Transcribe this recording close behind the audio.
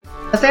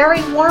A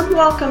very warm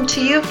welcome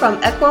to you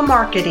from Equa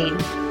Marketing.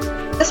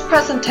 This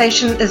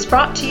presentation is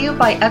brought to you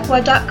by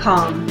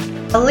Equa.com,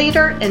 a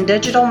leader in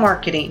digital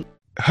marketing.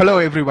 Hello,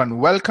 everyone.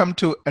 Welcome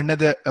to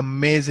another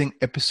amazing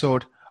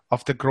episode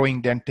of the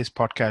Growing Dentist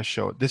podcast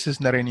show. This is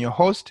Naren, your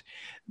host.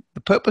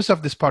 The purpose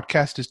of this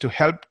podcast is to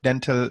help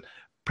dental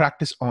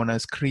practice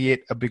owners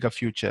create a bigger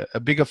future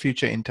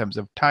in terms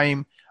of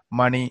time,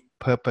 money,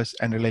 purpose,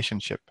 and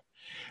relationship.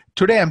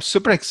 Today, I'm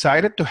super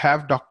excited to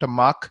have Dr.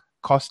 Mark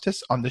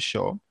Costes on the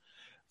show.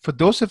 For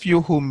those of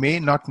you who may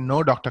not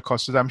know Dr.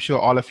 Costes, I'm sure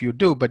all of you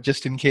do, but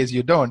just in case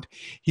you don't,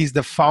 he's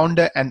the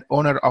founder and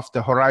owner of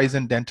the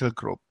Horizon Dental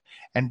Group.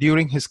 And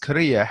during his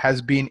career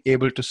has been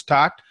able to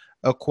start,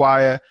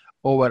 acquire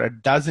over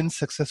a dozen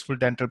successful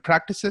dental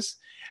practices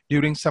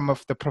during some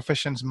of the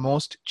profession's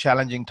most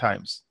challenging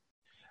times.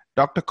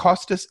 Dr.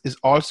 Costes is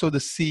also the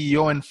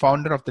CEO and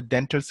founder of the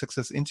Dental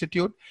Success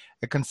Institute,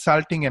 a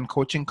consulting and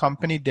coaching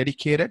company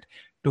dedicated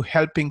to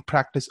helping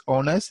practice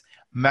owners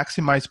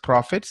maximize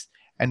profits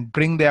and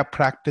bring their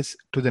practice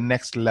to the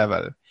next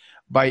level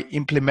by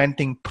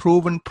implementing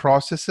proven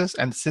processes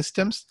and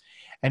systems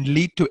and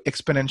lead to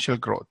exponential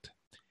growth.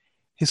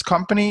 His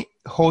company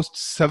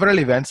hosts several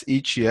events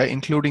each year,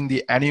 including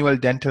the annual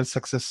Dental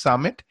Success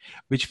Summit,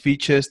 which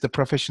features the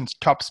profession's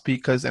top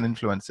speakers and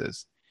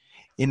influencers.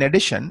 In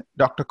addition,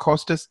 Dr.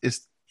 Costes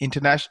is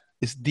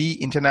the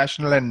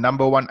international and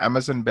 #1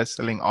 Amazon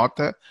bestselling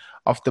author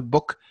of the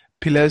book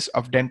Pillars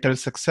of Dental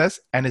Success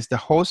and is the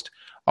host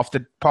of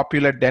the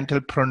popular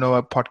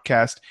Dentalpreneur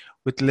podcast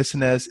with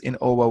listeners in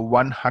over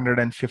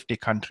 150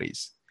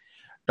 countries.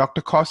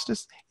 Dr.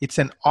 Costes, it's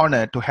an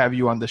honor to have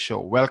you on the show.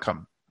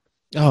 Welcome.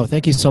 Oh,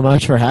 thank you so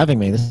much for having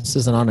me. This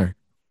is an honor.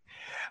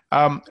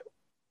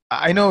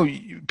 I know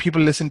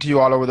people listen to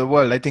you all over the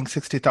world. I think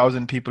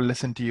 60,000 people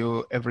listen to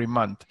you every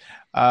month.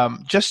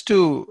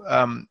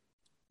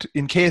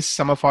 In case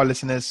some of our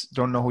listeners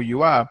don't know who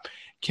you are,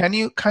 can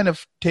you kind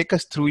of take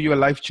us through your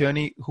life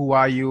journey? Who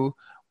are you?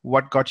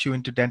 What got you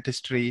into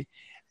dentistry?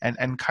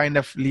 And kind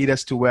of lead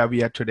us to where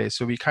we are today,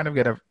 so we kind of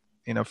get a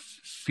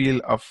feel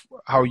of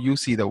how you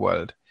see the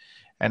world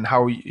and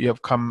how you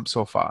have come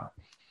so far.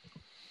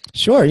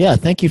 Sure. Yeah.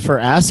 Thank you for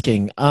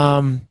asking.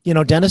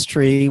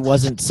 Dentistry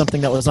wasn't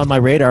something that was on my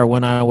radar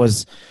when I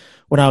was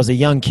a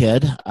young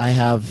kid. I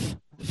have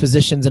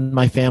physicians in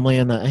my family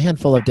and a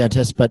handful of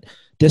dentists, but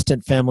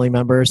distant family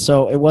members.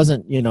 So it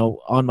wasn't,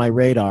 on my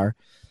radar.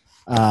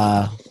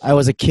 I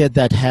was a kid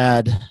that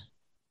had,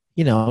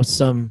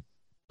 some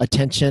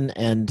attention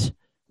and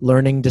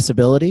learning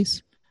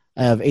disabilities.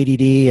 I have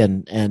ADD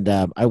and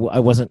I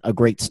wasn't a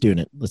great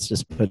student. Let's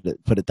just put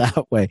it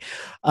that way.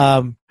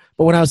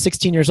 But when I was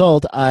 16 years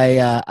old,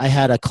 I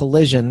had a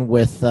collision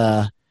with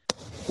a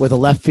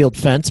left field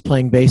fence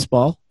playing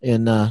baseball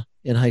in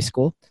high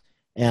school,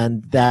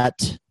 and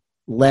that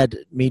led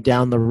me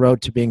down the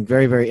road to being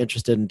very, very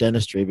interested in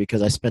dentistry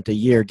because I spent a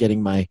year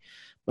getting my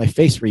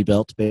face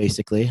rebuilt.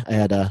 Basically, I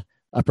had a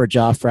upper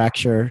jaw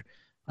fracture,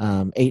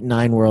 8 and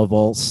 9 were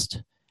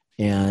avulsed,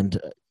 and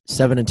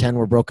 7 and 10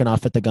 were broken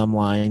off at the gum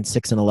line.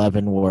 6 and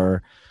 11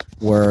 were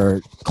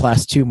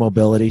class 2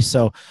 mobility.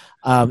 So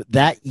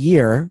that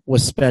year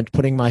was spent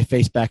putting my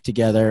face back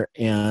together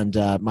and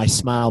my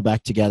smile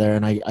back together.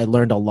 And I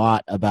learned a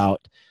lot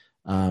about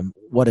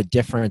what a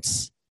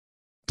difference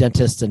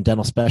dentists and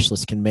dental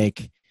specialists can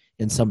make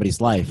in somebody's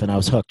life. And I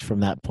was hooked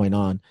from that point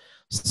on.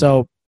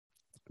 So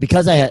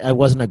because I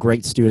wasn't a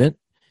great student,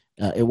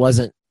 it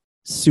wasn't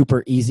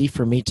super easy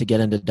for me to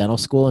get into dental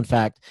school. In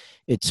fact,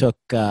 it took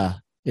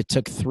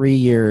 3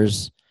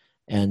 years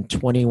and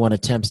 21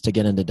 attempts to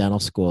get into dental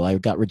school. I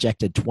got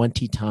rejected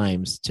 20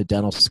 times to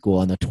dental school.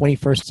 On the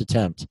 21st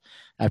attempt,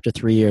 after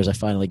 3 years, I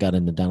finally got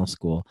into dental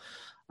school.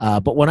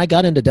 But when I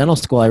got into dental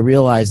school, I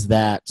realized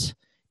that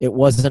it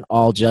wasn't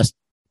all just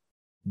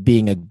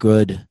being a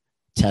good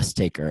test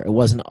taker. It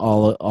wasn't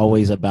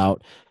always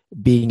about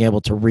being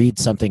able to read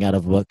something out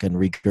of a book and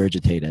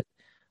regurgitate it.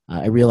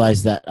 I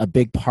realized that a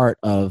big part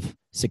of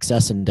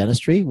success in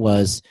dentistry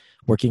was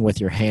working with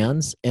your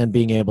hands and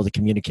being able to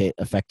communicate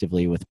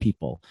effectively with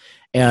people.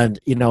 And,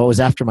 it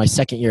was after my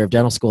second year of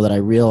dental school that I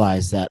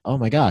realized that, oh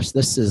my gosh,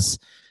 this is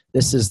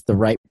the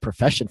right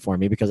profession for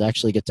me because I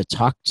actually get to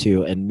talk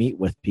to and meet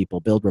with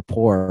people, build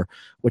rapport,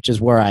 which is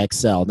where I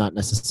excel, not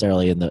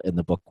necessarily in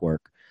the book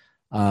work.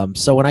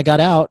 So when I got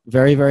out,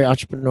 very, very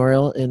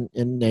entrepreneurial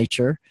in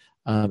nature.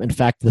 In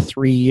fact, the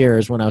 3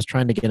 years when I was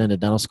trying to get into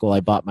dental school,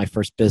 I bought my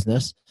first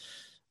business.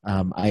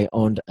 I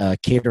owned a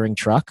catering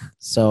truck,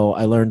 so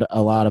I learned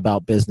a lot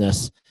about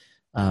business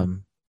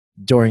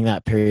during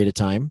that period of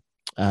time.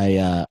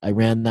 I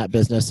ran that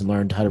business and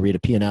learned how to read a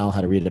P&L,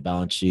 how to read a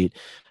balance sheet,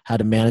 how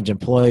to manage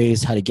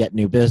employees, how to get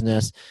new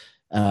business.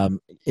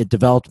 It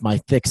developed my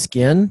thick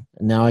skin,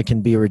 and now I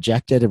can be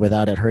rejected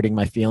without it hurting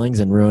my feelings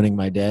and ruining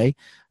my day.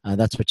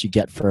 That's what you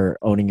get for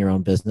owning your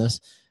own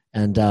business.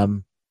 And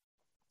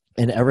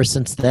ever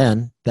since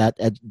then, that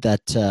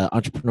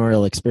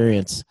entrepreneurial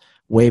experience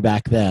way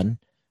back then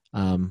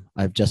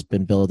I've just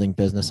been building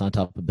business on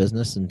top of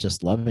business and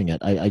just loving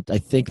it. I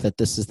think that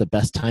this is the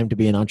best time to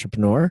be an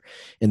entrepreneur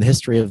in the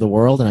history of the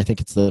world, and I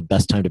think it's the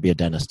best time to be a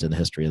dentist in the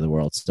history of the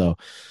world. So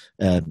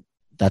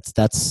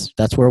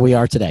that's where we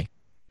are today.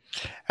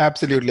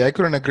 Absolutely. I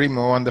couldn't agree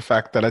more on the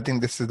fact that I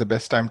think this is the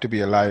best time to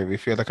be alive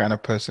if you're the kind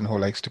of person who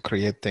likes to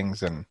create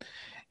things and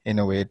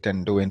innovate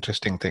and do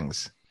interesting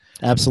things.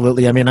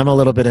 Absolutely. I mean, I'm a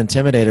little bit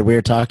intimidated. We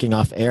were talking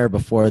off air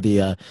before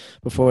the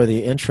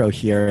intro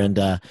here,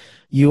 and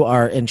you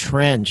are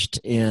entrenched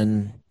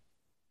in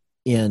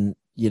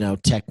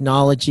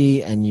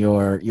technology, and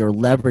you're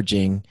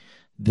leveraging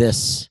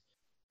this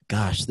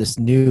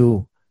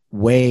new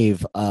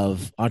wave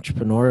of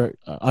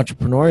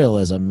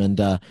entrepreneurialism,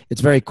 and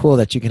it's very cool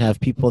that you can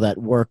have people that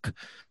work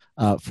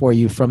for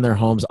you from their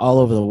homes all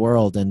over the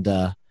world. And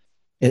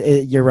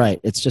you're right.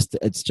 It's just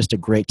a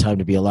great time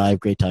to be alive.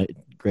 Great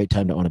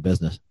time to own a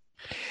business.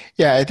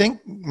 Yeah, I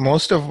think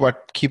most of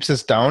what keeps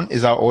us down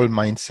is our old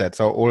mindsets,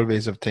 our old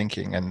ways of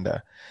thinking, and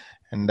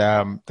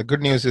the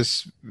good news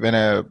is when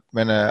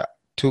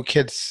two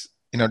kids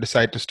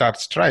decide to start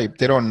Stripe,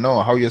 they don't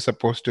know how you're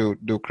supposed to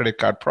do credit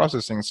card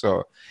processing,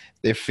 so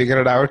they figure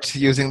it out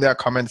using their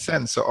common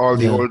sense. So all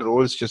the old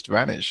rules just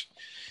vanish.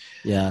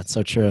 Yeah, it's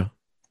so true.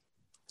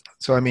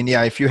 So I mean,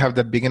 yeah, if you have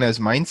the beginner's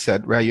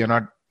mindset where you're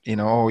not,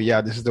 oh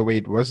yeah, this is the way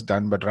it was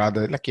done, but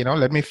rather like,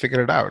 let me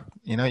figure it out.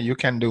 You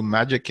can do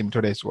magic in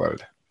today's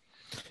world.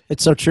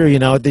 It's so true.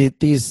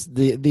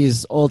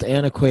 These old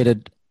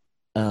antiquated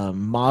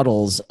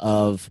models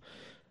of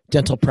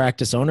dental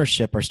practice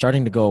ownership are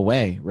starting to go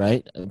away,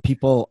 right?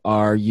 People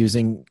are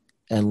using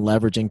and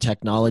leveraging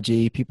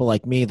technology. People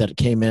like me that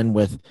came in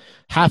with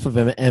half of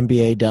an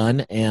MBA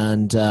done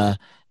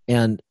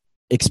and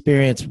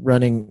experience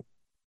running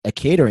a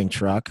catering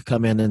truck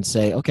come in and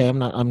say, okay,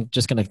 I'm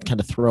just going to kind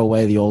of throw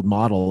away the old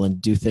model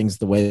and do things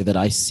the way that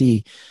I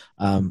see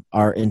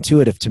are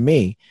intuitive to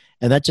me.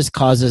 And that just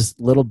causes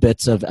little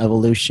bits of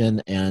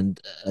evolution and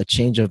a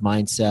change of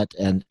mindset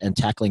and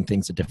tackling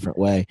things a different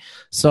way.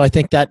 So I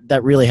think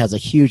that really has a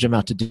huge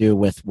amount to do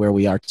with where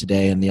we are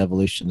today and the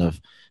evolution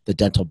of the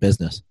dental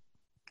business.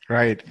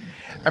 Right.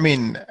 I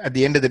mean, at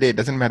the end of the day, it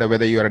doesn't matter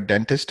whether you're a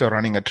dentist or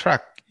running a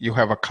truck. You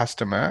have a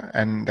customer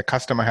and the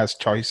customer has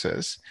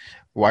choices.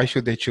 Why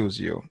should they choose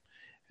you?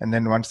 And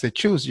then once they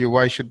choose you,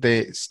 why should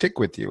they stick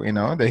with you?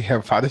 They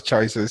have other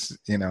choices,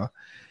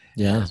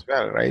 as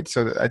well, right?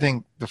 So I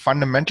think the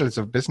fundamentals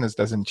of business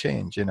doesn't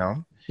change,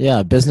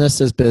 Yeah,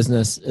 business is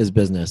business is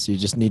business. You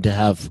just need to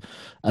have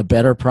a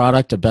better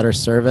product, a better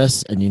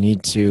service, and you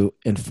need to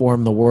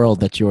inform the world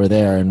that you are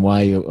there and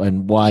why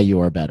you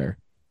are better.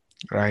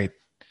 Right.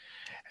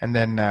 And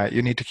then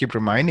you need to keep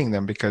reminding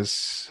them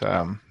because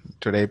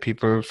today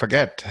people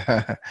forget.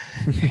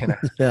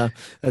 Yeah,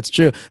 that's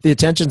true. The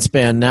attention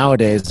span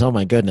nowadays, oh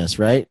my goodness,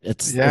 right?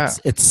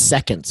 It's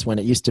seconds when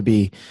it used to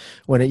be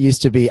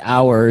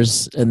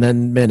hours and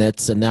then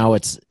minutes, and now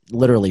it's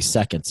literally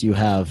seconds. You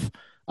have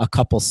a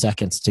couple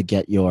seconds to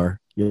get your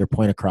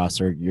point across,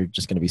 or you're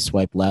just going to be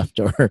swiped left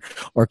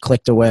or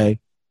clicked away.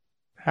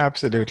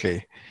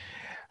 Absolutely.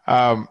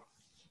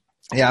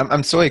 Yeah,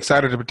 I'm so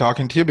excited to be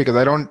talking to you because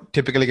I don't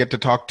typically get to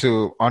talk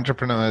to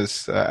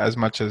entrepreneurs as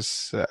much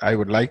as I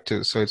would like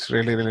to. So it's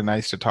really, really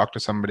nice to talk to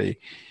somebody,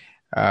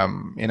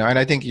 and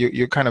I think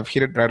you kind of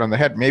hit it right on the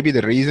head. Maybe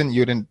the reason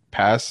you didn't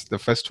pass the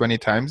first 20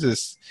 times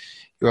is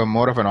you are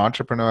more of an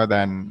entrepreneur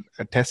than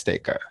a test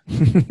taker.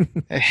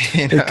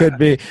 It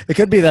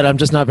could be that I'm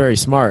just not very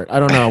smart. I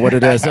don't know what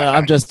it is.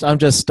 I'm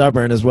just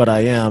stubborn is what I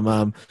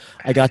am.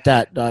 I got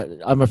that.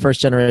 I'm a first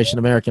generation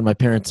American. My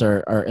parents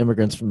are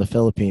immigrants from the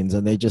Philippines,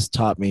 and they just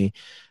taught me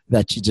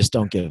that you just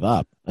don't give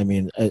up. I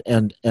mean,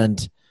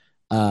 and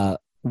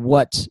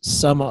what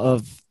some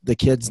of the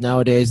kids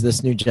nowadays,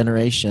 this new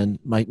generation,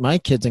 my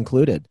kids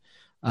included,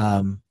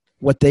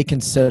 what they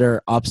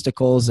consider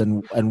obstacles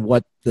and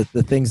what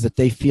the things that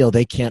they feel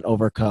they can't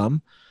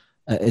overcome,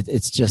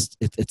 it's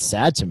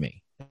sad to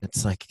me.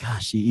 It's like,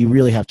 gosh, you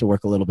really have to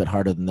work a little bit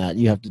harder than that.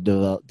 You have to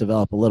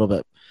develop a little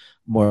bit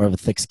more of a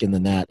thick skin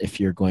than that if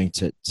you're going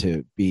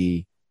to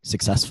be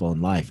successful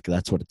in life.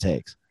 That's what it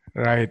takes.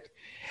 Right.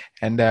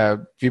 And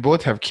we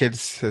both have kids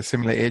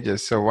similar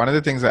ages. So one of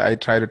the things that I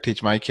try to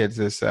teach my kids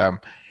is,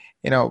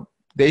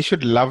 they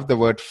should love the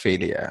word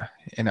failure.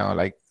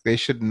 Like they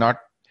should not,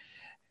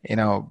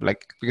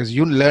 because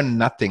you learn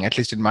nothing, at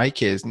least in my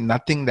case,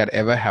 nothing that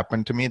ever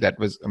happened to me that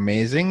was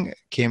amazing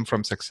came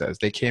from success.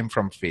 They came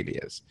from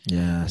failures.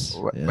 Yes.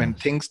 When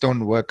things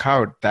don't work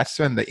out, that's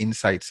when the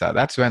insights are.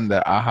 That's when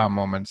the aha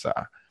moments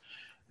are.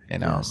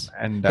 Yes.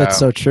 And that's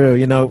so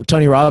true.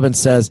 Tony Robbins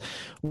says,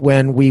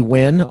 when we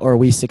win or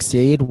we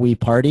succeed, we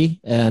party.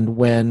 And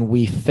when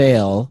we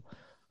fail,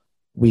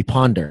 we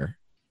ponder.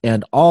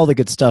 And all the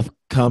good stuff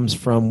comes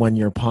from when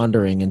you're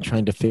pondering and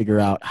trying to figure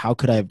out, how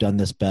could I have done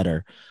this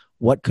better?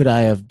 What could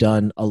I have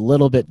done a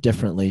little bit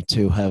differently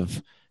to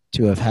have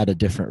had a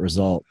different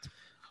result?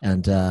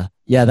 And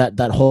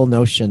that whole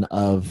notion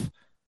of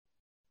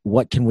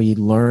what can we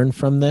learn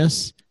from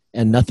this?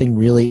 And nothing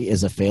really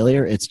is a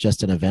failure. It's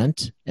just an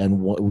event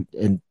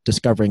and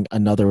discovering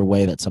another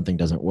way that something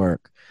doesn't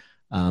work.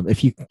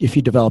 If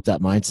you develop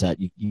that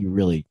mindset, you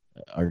really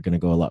are going to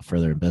go a lot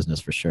further in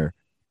business for sure.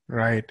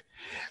 Right.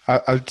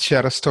 I'll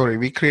share a story.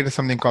 We created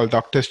something called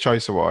Doctor's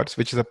Choice Awards,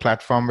 which is a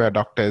platform where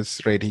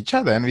doctors rate each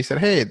other. And we said,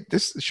 hey,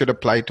 this should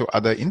apply to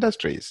other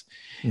industries.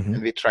 Mm-hmm.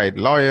 And we tried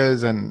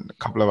lawyers and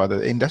a couple of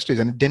other industries,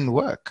 and it didn't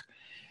work.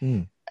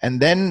 Mm. And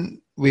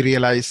then we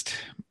realized,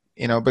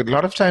 but a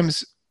lot of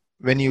times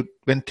when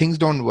things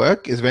don't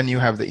work is when you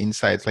have the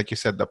insights, like you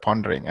said, the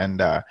pondering.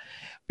 And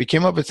we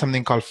came up with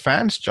something called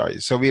Fans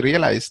Choice. So we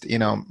realized,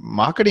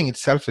 marketing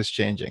itself is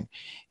changing.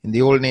 In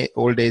the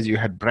old days, you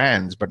had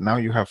brands, but now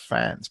you have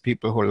fans,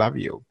 people who love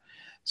you.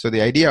 So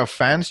the idea of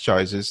Fans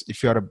Choice is,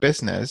 if you're a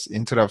business,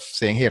 instead of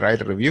saying, hey,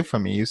 write a review for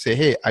me, you say,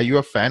 hey, are you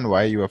a fan?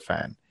 Why are you a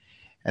fan?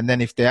 And then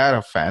if they are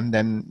a fan,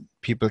 then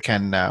people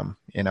can,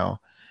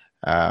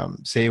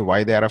 say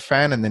why they are a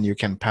fan, and then you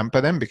can pamper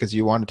them because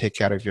you want to take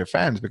care of your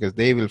fans, because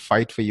they will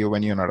fight for you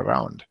when you're not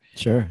around.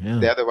 Sure, yeah.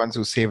 They're the ones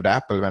who saved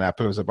Apple when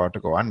Apple was about to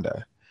go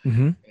under.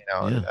 Mm-hmm.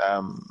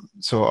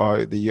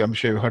 I'm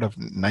sure you've heard of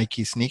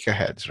Nike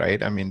sneakerheads,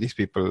 right? I mean, these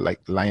people like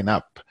line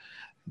up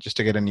just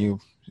to get a new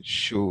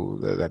shoe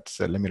that's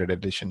a limited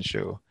edition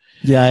shoe.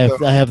 Yeah,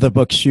 I have the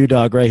book Shoe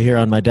Dog right here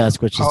on my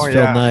desk, which is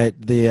Phil Knight.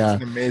 It's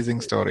an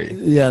amazing story.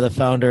 Yeah, the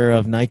founder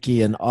of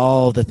Nike, and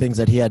all the things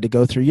that he had to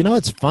go through.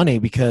 It's funny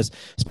because,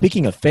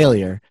 speaking of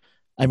failure,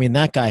 I mean,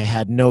 that guy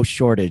had no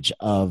shortage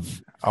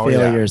of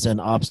failures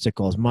and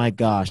obstacles. My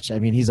gosh. I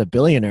mean, he's a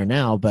billionaire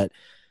now, but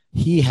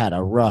he had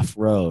a rough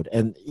road,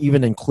 and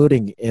even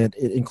included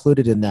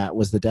in that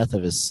was the death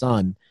of his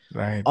son.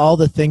 Right. All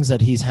the things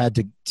that he's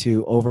had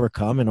to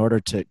overcome in order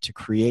to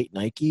create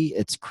Nike,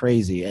 it's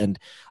crazy. And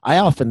I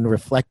often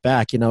reflect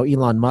back,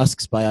 Elon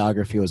Musk's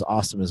biography was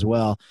awesome as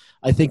well.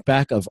 I think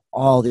back of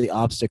all the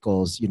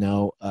obstacles,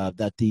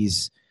 that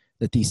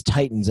these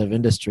titans of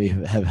industry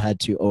have had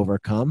to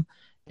overcome.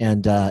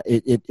 And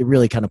it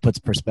really kind of puts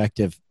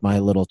perspective my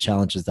little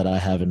challenges that I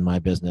have in my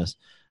business.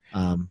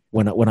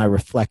 When I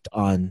reflect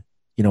on,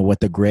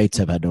 what the greats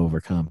have had to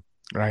overcome.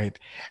 Right.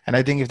 And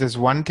I think if there's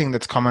one thing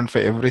that's common for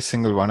every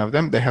single one of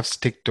them, they have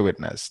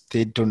stick-to-itness.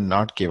 They do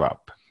not give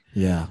up.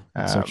 Yeah,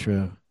 so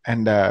true.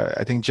 And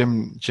I think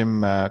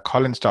Jim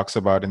Collins talks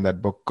about in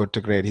that book, Good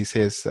to Great, he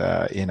says,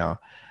 they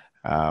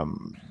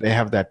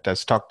have that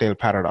Stockdale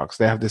paradox.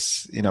 They have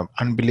this,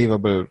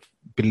 unbelievable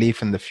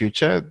belief in the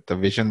future, the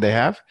vision they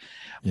have.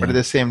 But at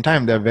the same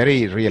time, they're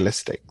very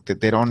realistic.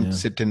 They don't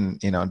sit in,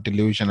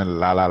 delusional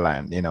la la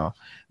land,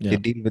 They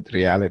deal with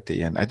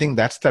reality. And I think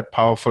that's that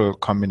powerful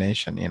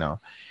combination,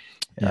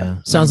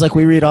 Sounds like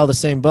we read all the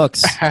same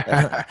books.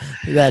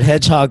 that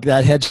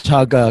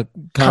hedgehog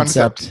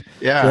concept.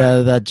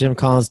 Yeah, that Jim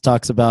Collins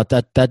talks about.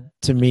 That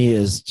to me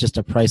is just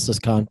a priceless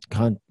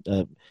concept.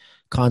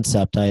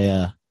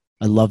 I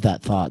love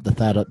that thought.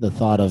 The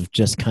thought of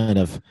just kind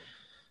of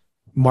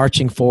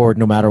marching forward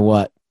no matter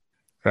what.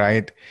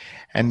 Right.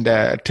 And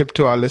a tip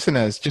to our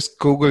listeners, just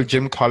Google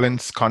Jim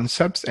Collins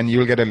concepts and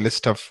you'll get a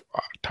list of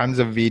tons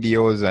of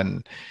videos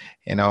and,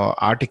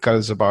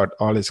 articles about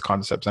all his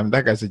concepts. I mean,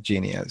 that guy's a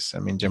genius. I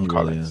mean, Jim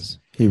Collins.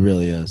 He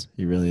really is.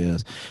 He really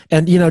is.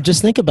 And,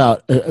 just think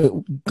about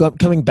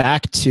coming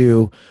back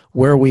to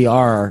where we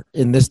are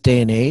in this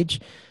day and age.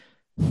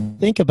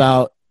 Think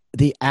about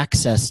the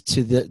access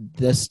to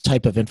this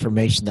type of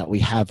information that we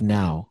have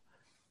now,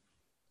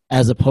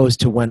 as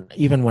opposed to when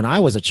I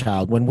was a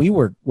child, when we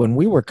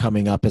were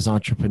coming up as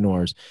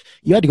entrepreneurs,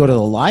 you had to go to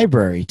the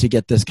library to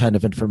get this kind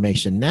of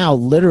information. Now,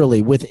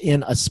 literally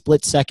within a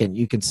split second,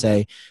 you can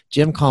say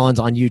Jim Collins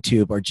on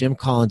YouTube or Jim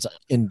Collins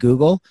in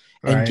Google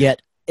and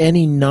get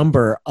any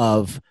number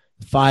of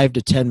 5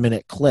 to 10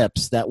 minute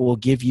clips that will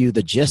give you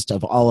the gist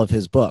of all of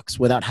his books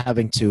without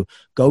having to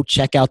go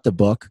check out the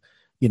book,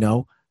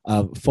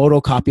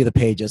 photocopy the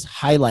pages,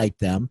 highlight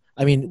them.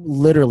 I mean,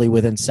 literally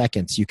within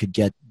seconds, you could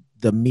get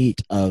the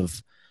meat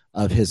of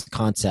his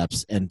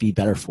concepts and be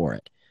better for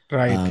it.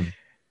 Right.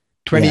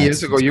 20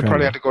 years ago, you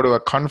probably had to go to a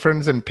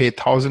conference and pay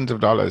thousands of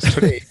dollars.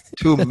 Today,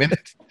 2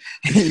 minutes,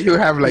 you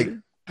have like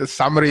the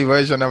summary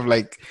version of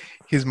like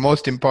his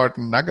most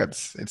important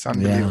nuggets. It's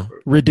unbelievable. Yeah.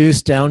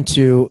 Reduced down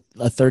to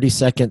a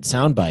 30-second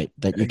soundbite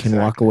that you can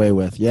walk away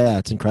with. Yeah,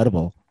 it's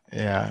incredible.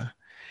 Yeah.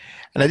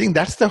 And I think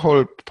that's the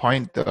whole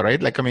point though,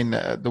 right? Like, I mean,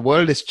 the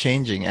world is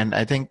changing and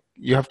I think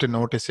you have to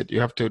notice it. You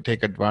have to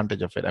take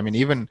advantage of it. I mean,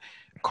 even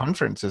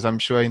conferences, I'm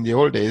sure in the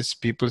old days,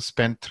 people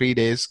spent 3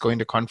 days going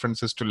to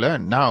conferences to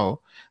learn. Now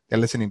they're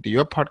listening to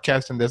your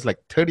podcast and there's like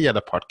 30 other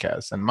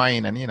podcasts and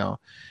mine and,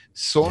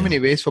 so many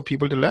ways for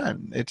people to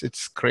learn.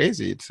 It's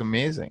crazy. It's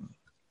amazing.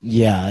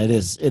 Yeah, it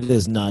is. It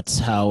is nuts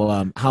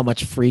how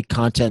much free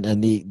content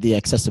and the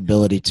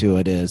accessibility to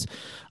it is.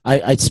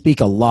 I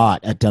speak a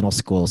lot at dental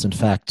schools. In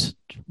fact,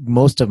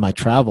 most of my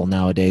travel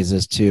nowadays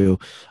is to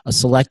a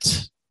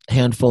select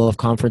handful of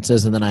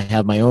conferences, and then I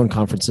have my own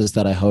conferences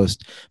that I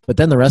host. But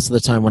then the rest of the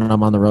time when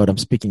I'm on the road, I'm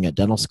speaking at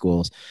dental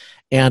schools.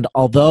 And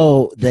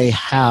although they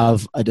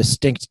have a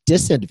distinct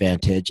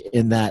disadvantage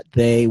in that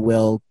they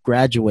will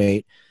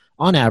graduate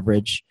on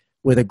average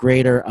with a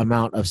greater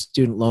amount of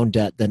student loan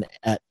debt than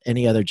at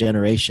any other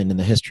generation in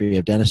the history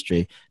of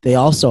dentistry. They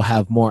also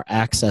have more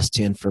access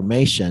to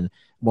information,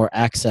 more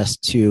access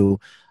to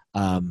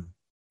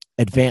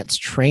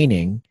advanced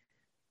training,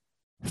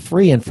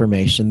 free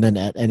information than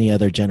at any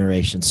other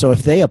generation. So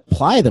if they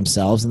apply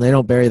themselves and they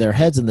don't bury their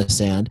heads in the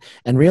sand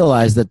and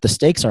realize that the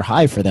stakes are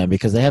high for them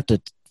because they have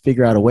to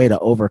figure out a way to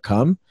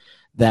overcome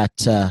that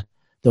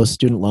those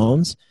student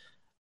loans,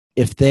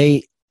 if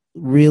they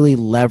really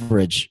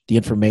leverage the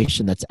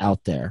information that's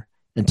out there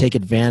and take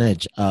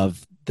advantage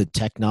of the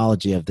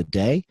technology of the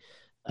day,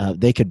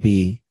 they could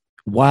be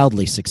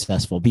wildly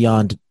successful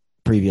beyond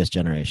previous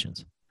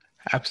generations.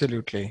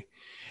 Absolutely.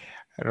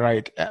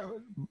 Right.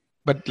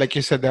 But like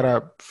you said, there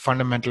are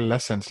fundamental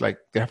lessons, like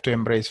they have to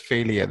embrace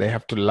failure. They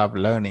have to love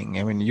learning.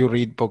 I mean, you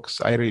read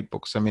books, I read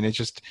books. I mean, it's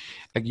just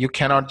like you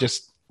cannot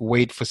just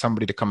wait for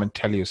somebody to come and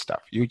tell you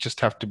stuff. You just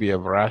have to be a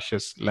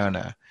voracious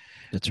learner.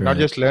 That's right. Not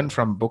just learn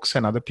from books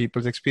and other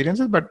people's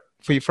experiences, but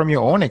from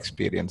your own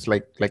experience,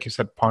 like you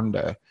said,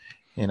 ponder,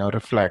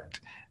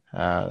 reflect,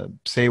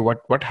 say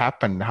what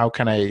happened, how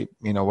can I,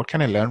 what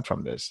can I learn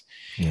from this?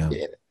 Yeah.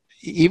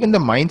 Even the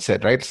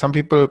mindset, right? Some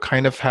people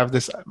kind of have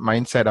this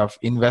mindset of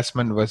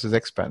investment versus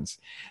expense.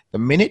 The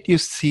minute you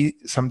see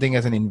something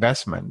as an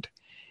investment,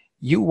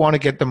 you want to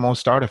get the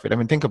most out of it. I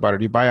mean, think about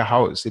it. You buy a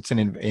house, it's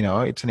an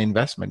it's an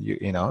investment.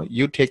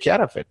 You take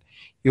care of it.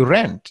 You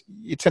rent,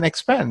 it's an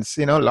expense.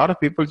 A lot of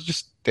people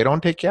they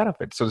don't take care of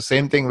it. So the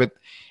same thing with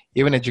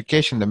even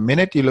education. The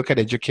minute you look at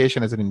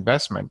education as an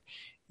investment,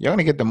 you're going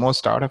to get the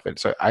most out of it.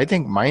 So I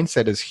think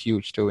mindset is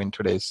huge too in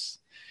today's.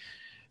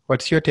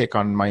 What's your take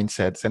on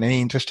mindsets and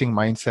any interesting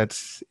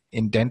mindsets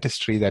in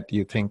dentistry that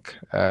you think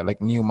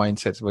like new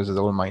mindsets versus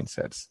old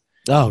mindsets?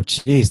 Oh,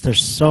 geez,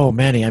 there's so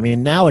many. I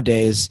mean,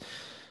 nowadays,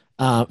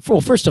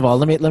 first of all,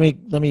 let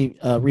me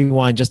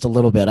rewind just a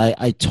little bit.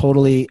 I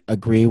totally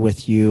agree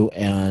with you,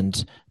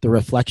 and the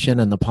reflection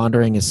and the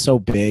pondering is so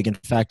big. In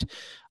fact,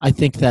 I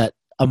think that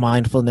a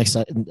mindfulness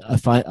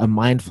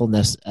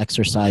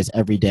exercise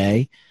every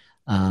day.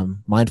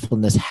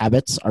 Mindfulness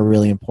habits are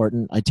really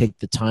important. I take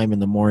the time in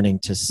the morning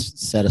to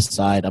set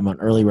aside. I'm an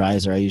early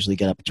riser. I usually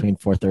get up between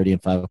 4:30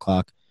 and 5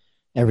 o'clock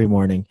every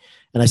morning.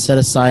 And I set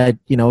aside,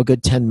 a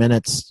good 10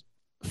 minutes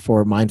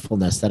for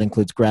mindfulness. That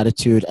includes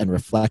gratitude and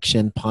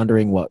reflection,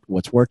 pondering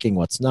what's working,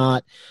 what's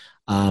not,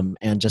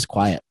 and just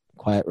quiet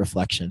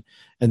reflection.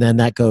 And then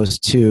that goes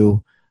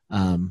to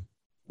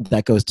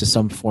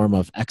some form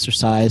of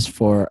exercise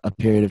for a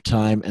period of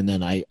time. And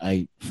then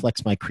I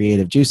flex my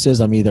creative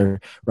juices. I'm either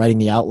writing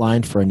the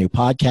outline for a new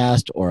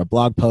podcast or a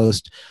blog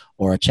post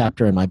or a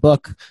chapter in my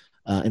book,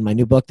 in my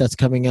new book that's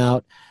coming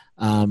out.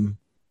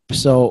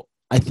 So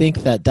I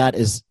think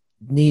that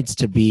needs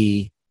to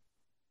be,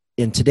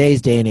 in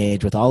today's day and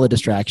age, with all the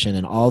distraction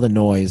and all the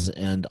noise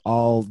and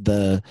all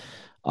the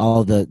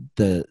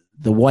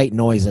white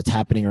noise that's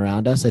happening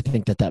around us, I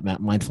think that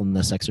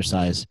mindfulness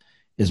exercise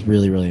is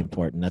really, really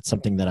important. That's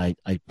something that I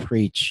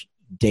preach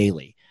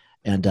daily,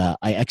 and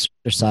I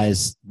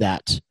exercise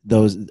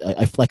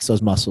I flex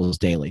those muscles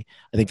daily.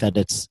 I think that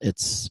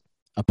it's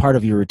a part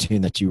of your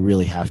routine that you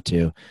really have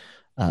to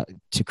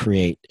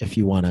create if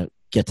you want to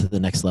get to the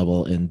next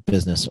level in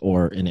business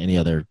or in any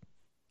other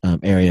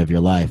area of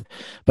your life.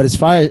 But as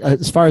far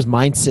as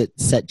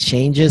mindset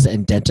changes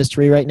in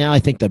dentistry right now, I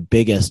think the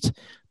biggest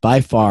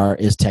by far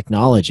is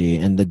technology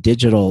and the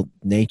digital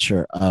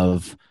nature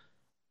of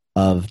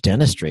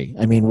dentistry.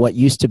 I mean, what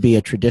used to be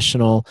a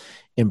traditional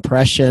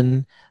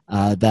impression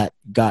that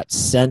got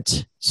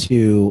sent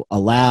to a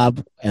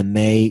lab and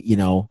they,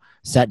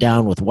 sat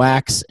down with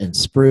wax and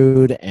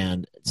sprued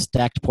and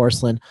stacked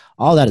porcelain,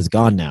 all that is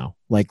gone now.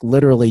 Like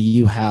literally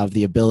you have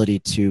the ability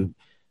to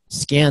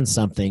scan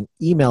something,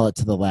 email it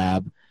to the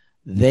lab,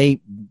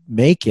 they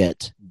make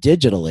it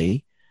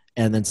digitally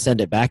and then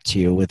send it back to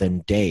you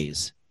within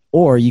days.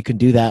 Or you can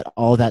do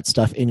all that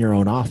stuff in your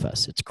own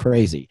office. It's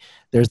crazy.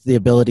 There's the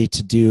ability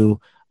to do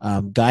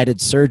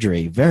guided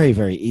surgery very,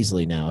 very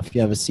easily now. If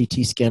you have a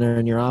CT scanner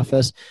in your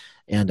office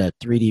and a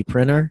 3D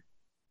printer,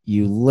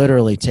 you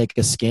literally take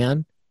a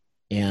scan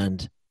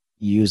and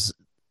use,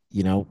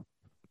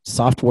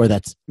 software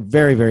that's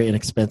very, very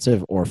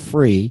inexpensive or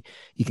free.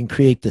 You can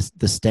create the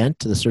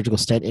surgical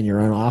stent in your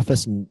own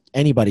office, and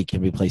anybody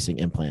can be placing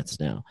implants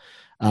now.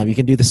 You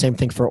can do the same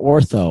thing for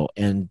ortho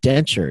and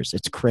dentures.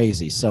 It's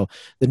crazy. So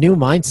the new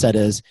mindset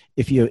is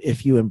if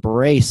you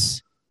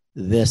embrace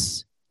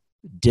this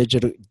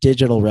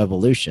digital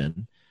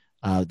revolution,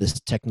 this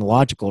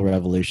technological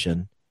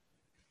revolution,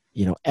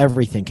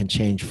 everything can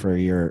change for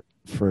your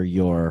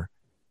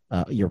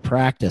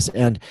practice.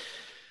 And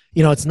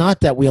it's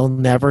not that we'll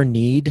never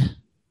need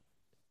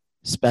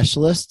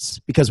specialists,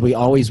 because we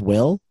always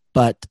will.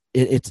 But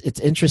it's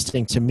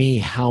interesting to me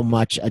how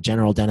much a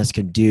general dentist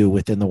can do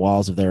within the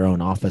walls of their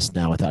own office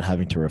now without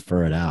having to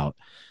refer it out.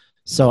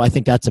 So I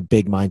think that's a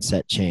big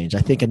mindset change.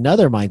 I think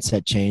another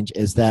mindset change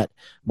is that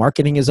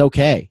marketing is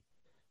okay.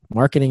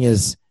 Marketing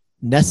is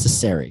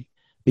necessary,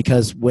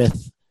 because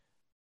with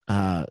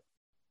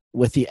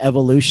the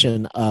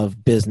evolution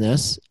of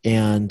business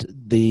and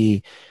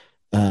the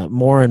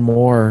more and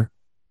more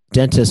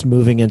dentists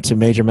moving into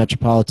major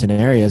metropolitan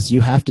areas,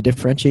 you have to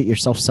differentiate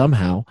yourself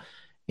somehow,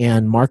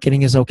 and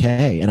marketing is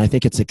okay. And I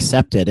think it's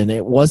accepted. And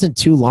it wasn't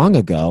too long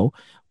ago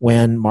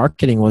when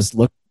marketing was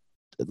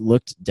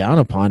looked down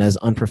upon as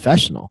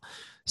unprofessional.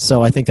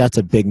 So I think that's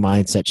a big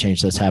mindset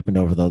change that's happened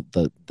over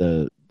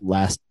the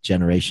last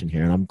generation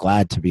here. And I'm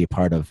glad to be a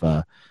part of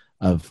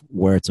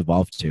where it's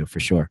evolved to, for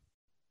sure.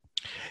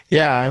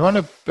 Yeah, I want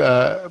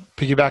to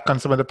piggyback on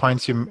some of the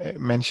points you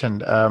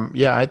mentioned.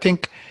 I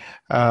think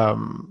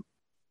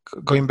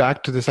going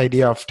back to this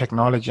idea of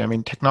technology, I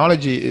mean,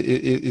 technology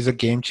is a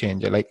game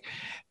changer. Like,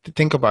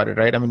 think about it,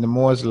 right? I mean, the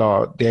Moore's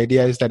law, the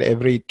idea is that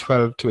every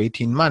 12 to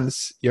 18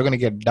 months, you're going to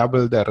get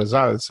double the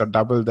results or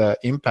double the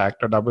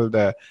impact or double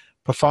the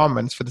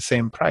performance for the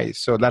same price.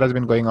 So that has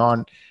been going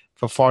on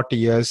for 40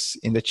 years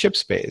in the chip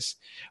space.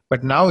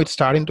 But now it's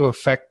starting to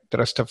affect the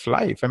rest of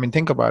life. I mean,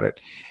 think about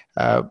it.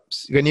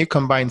 When you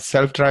combine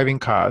self-driving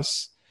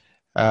cars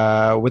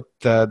with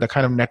the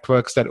kind of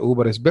networks that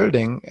Uber is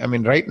building, I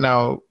mean, right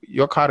now,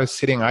 your car is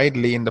sitting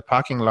idly in the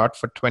parking lot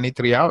for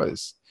 23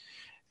 hours.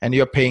 And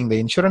you're paying the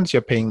insurance,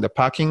 you're paying the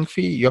parking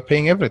fee, you're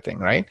paying everything,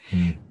 right?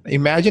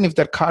 Imagine if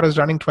that car is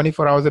running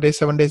 24 hours a day,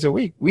 7 days a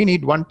week. We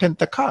need 1/10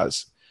 the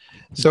cars.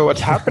 So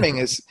what's happening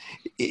is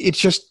it's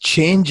just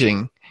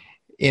changing,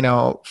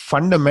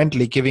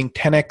 fundamentally giving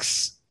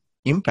 10x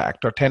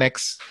impact or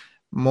 10x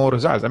more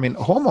results. I mean,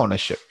 home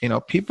ownership,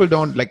 people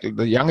don't, like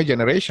the younger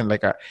generation,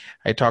 like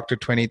I talk to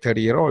 20,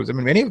 30-year-olds. I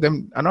mean, many of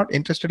them are not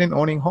interested in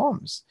owning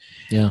homes.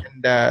 Yeah.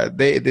 And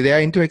they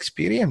are into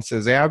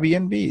experiences,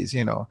 Airbnbs,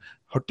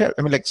 hotel.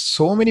 I mean, like,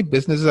 so many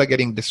businesses are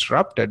getting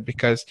disrupted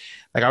because,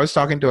 like, I was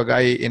talking to a guy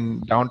in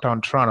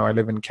downtown Toronto. I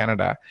live in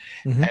Canada.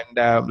 Mm-hmm. And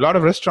a lot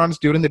of restaurants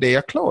during the day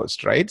are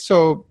closed, right?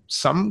 So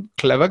some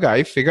clever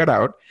guy figured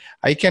out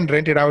I can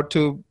rent it out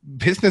to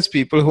business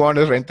people who want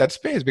to rent that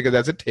space because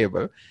there's a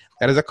table,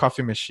 there is a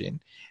coffee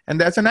machine,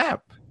 and there's an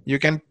app. You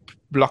can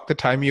block the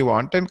time you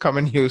want and come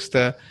and use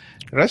the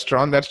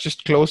restaurant that's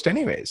just closed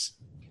anyways.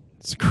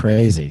 It's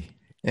crazy.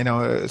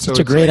 So Such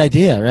a great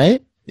idea,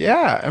 right?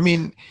 Yeah. I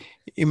mean,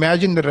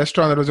 imagine the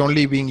restaurant that was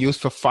only being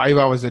used for 5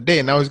 hours a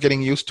day. Now it's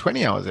getting used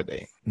 20 hours a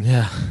day.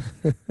 Yeah.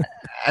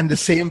 And the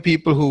same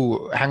people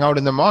who hang out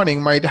in the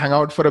morning might hang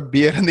out for a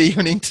beer in the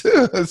evening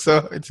too.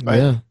 So it's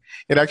like,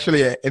 it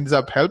actually ends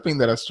up helping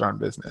the restaurant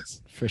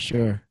business. For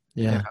sure.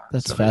 Yeah.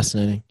 That's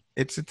fascinating.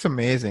 It's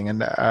amazing.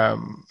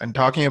 And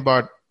talking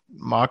about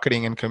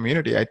marketing and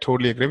community, I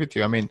totally agree with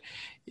you. I mean,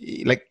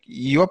 like,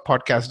 your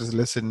podcast is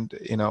listened,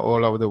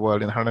 all over the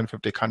world in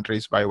 150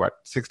 countries by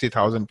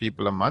 60,000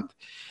 people a month.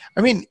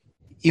 I mean,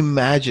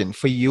 imagine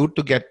for you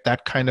to get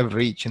that kind of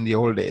reach in the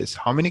old days.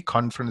 How many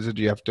conferences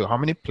do you have to, how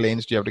many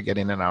planes do you have to get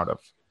in and out of?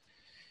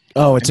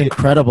 Oh, it's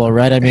incredible,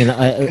 right? I mean,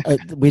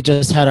 we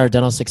just had our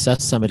Dental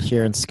Success Summit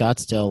here in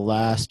Scottsdale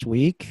last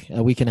week,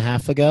 a week and a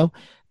half ago.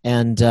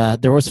 And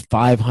there was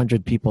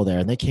 500 people there,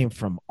 and they came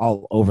from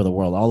all over the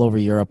world, all over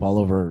Europe, all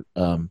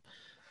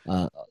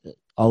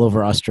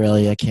over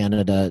Australia,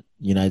 Canada,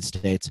 United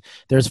States.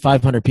 There's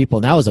 500 people,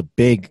 and that was a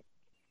big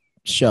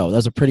show. That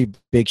was a pretty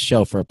big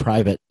show for a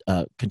private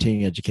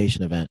continuing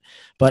education event.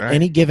 But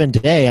Any given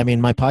day, I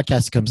mean, my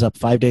podcast comes up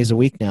 5 days a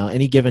week now.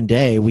 Any given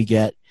day, we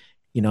get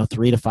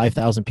 3,000 to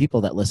 5,000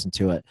 people that listen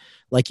to it.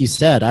 Like you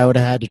said, I would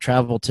have had to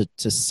travel to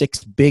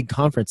 6 big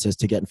conferences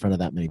to get in front of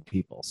that many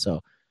people.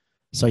 So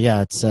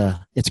yeah,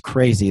 it's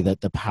crazy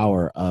that the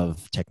power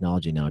of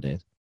technology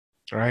nowadays.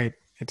 Right.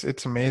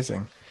 It's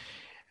amazing.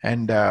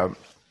 And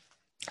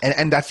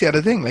that's the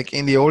other thing. Like,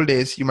 in the old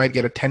days, you might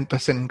get a 10%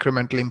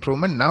 incremental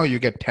improvement. Now you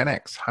get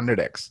 10x,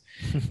 100x.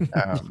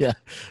 Yeah,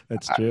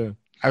 that's true.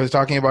 I was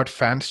talking about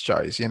Fans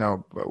Choice.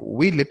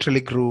 We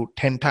literally grew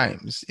 10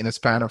 times in a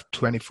span of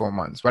 24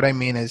 months. What I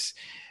mean is,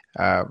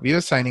 we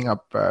were signing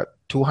up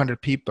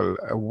 200 people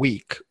a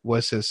week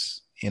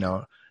versus,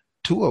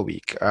 2 a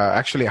week,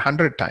 actually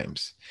 100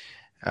 times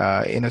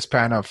in a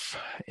span of,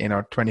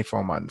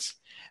 24 months.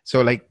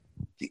 So, like,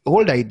 the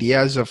old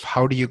ideas of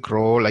how do you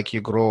grow, like you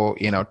grow,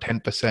 10%,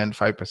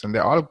 5%,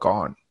 they're all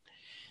gone.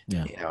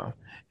 Yeah.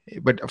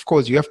 But of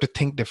course, you have to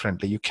think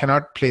differently. You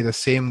cannot play the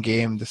same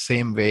game the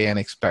same way and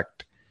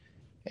expect,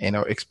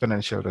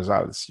 exponential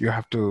results. You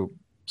have to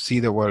see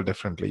the world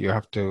differently. You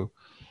have to,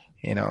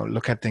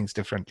 look at things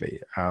differently.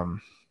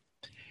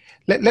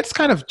 Let's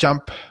kind of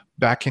jump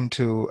back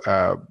into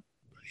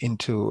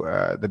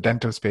the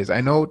dental space.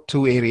 I know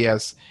 2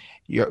 areas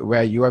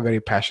where you are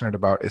very passionate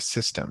about is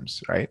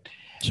systems, right?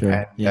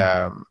 Sure.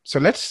 And so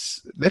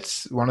let's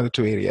one of the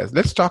 2 areas.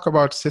 Let's talk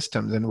about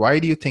systems and why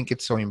do you think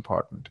it's so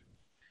important?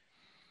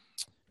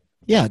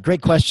 Yeah,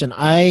 great question.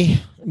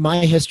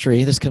 My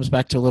history, this comes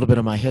back to a little bit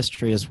of my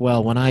history as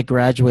well. When I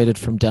graduated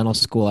from dental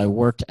school, I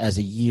worked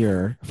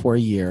for a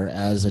year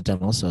as a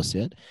dental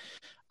associate.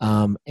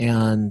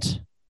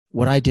 And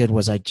what I did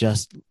was I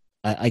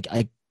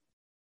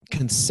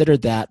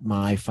considered that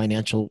my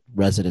financial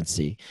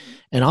residency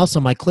and also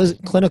my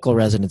clinical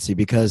residency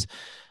because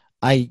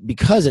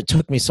it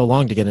took me so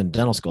long to get into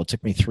dental school. It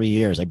took me 3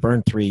 years. I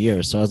burned 3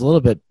 years. So I was a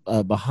little bit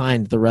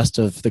behind the rest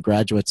of the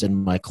graduates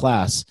in my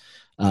class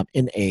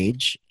in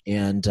age,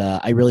 and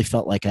I really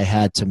felt like I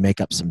had to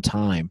make up some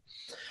time.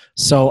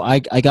 So I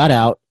got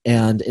out,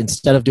 and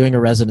instead of doing a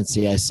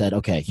residency, I said,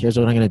 okay, here's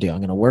what I'm going to do. I'm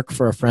going to work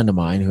for a friend of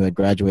mine who had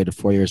graduated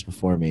 4 years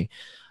before me.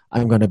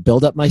 I'm going to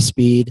build up my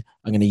speed.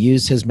 I'm going to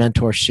use his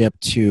mentorship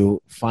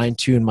to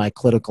fine-tune my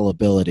clinical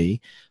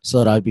ability so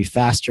that I'd be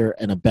faster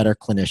and a better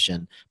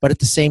clinician. But at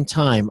the same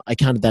time, I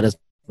counted that as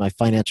my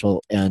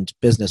financial and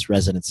business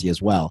residency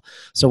as well.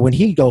 So when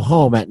he'd go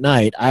home at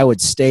night, I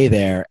would stay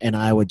there and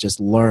I would just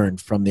learn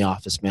from the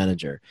office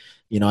manager.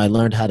 You know, I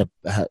learned how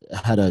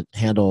to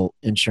handle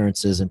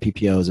insurances and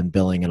PPOs and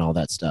billing and all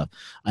that stuff.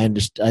 I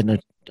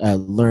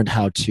learned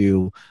how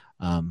to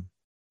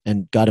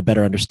and got a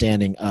better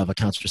understanding of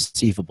accounts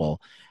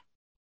receivable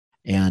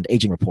and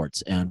aging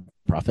reports and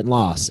profit and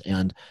loss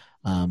and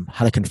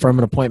how to confirm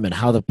an appointment,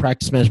 how the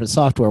practice management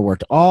software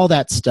worked, all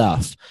that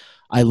stuff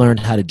I learned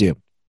how to do.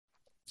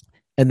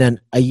 And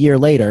then a year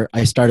later,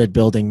 I started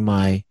building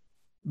my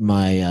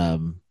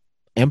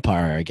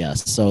empire, I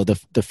guess. So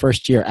the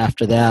first year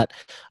after that,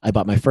 I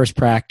bought my first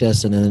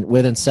practice, and then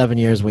within 7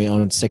 years, we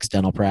owned 6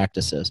 dental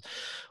practices.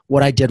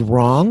 What I did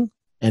wrong,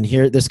 and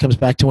here this comes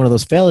back to one of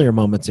those failure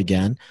moments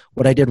again,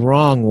 what I did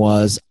wrong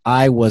was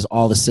I was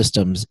all the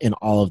systems in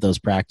all of those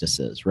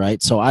practices,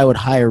 right? So I would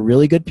hire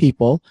really good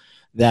people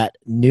that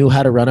knew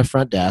how to run a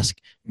front desk,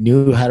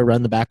 knew how to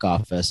run the back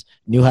office,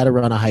 knew how to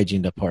run a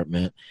hygiene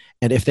department.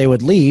 And if they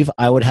would leave,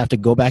 I would have to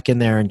go back in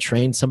there and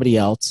train somebody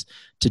else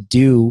to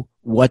do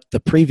what the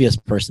previous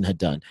person had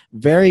done.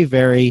 Very,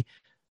 very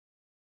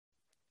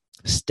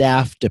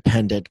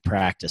staff-dependent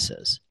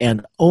practices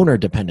and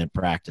owner-dependent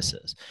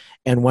practices.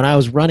 And when I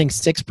was running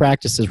 6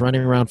 practices, running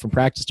around from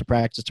practice to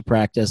practice to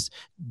practice,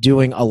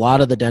 doing a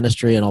lot of the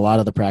dentistry and a lot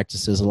of the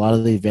practices, a lot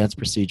of the advanced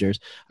procedures,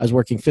 I was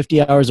working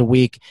 50 hours a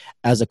week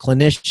as a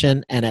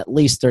clinician and at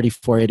least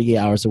 34, 80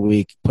 hours a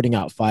week putting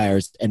out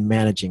fires and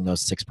managing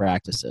those 6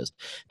 practices.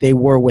 They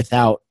were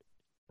without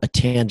a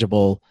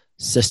tangible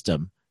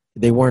system.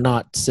 They were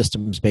not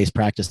systems-based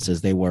practices.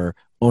 They were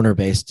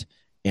owner-based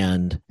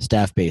and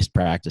staff-based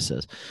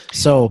practices.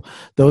 So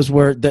those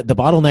were the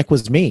bottleneck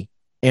was me.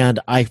 And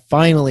I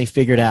finally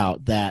figured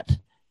out that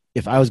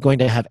if I was going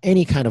to have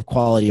any kind of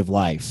quality of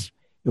life,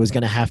 it was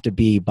going to have to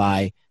be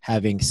by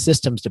having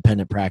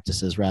systems-dependent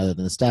practices rather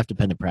than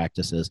staff-dependent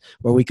practices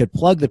where we could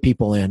plug the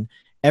people in.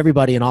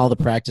 Everybody in all the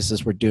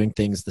practices were doing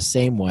things the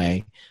same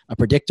way, a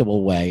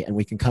predictable way, and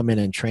we can come in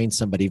and train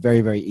somebody very,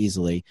 very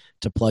easily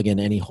to plug in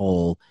any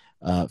hole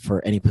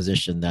for any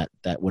position that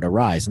would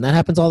arise. And that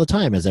happens all the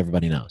time, as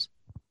everybody knows.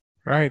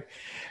 Right.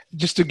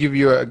 Just to give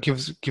you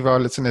give our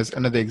listeners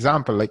another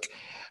example, like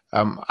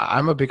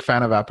I'm a big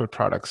fan of Apple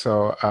products.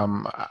 So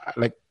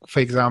like, for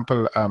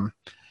example,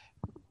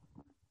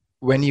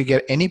 when you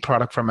get any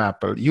product from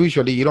Apple,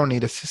 usually you don't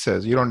need a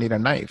scissors, you don't need a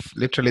knife.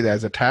 Literally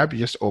there's a tab, you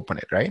just open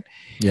it, right?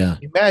 Yeah.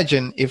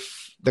 Imagine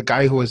if the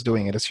guy who was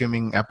doing it,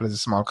 assuming Apple is a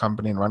small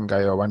company and one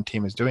guy or one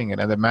team is doing it,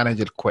 and the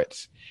manager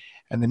quits.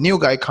 And the new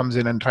guy comes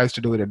in and tries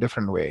to do it a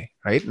different way,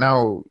 right?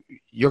 Now,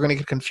 you're going to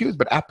get confused.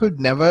 But Apple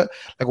never,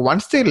 like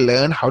once they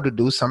learn how to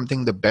do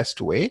something the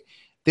best way,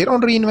 they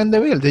don't reinvent the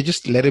wheel. They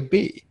just let it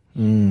be.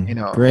 You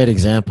know. Great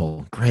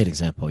example. Great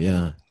example,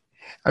 yeah.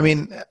 I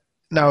mean,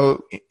 now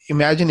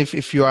imagine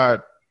if you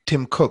are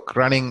Tim Cook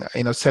running,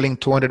 selling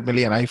 200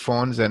 million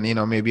iPhones and,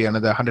 maybe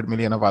another 100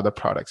 million of other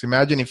products.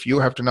 Imagine if you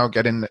have to now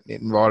get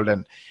involved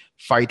and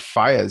fight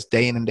fires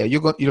day in and day.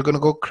 You're going to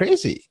go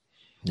crazy.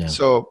 Yeah.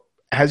 So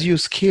as you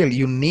scale,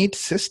 you need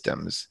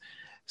systems.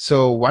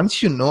 So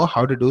once you know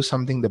how to do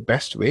something the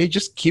best way,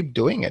 just keep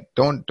doing it.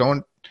 Don't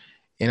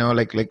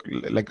like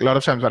a lot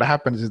of times what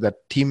happens is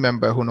that team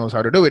member who knows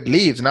how to do it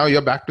leaves. Now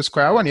you're back to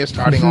square one. You're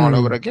starting all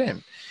over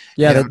again.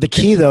 Yeah, the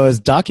key though is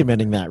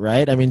documenting that,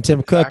 right? I mean,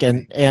 Tim Cook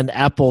and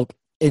Apple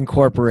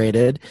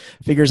Incorporated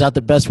figures out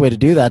the best way to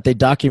do that. They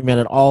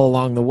document it all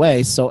along the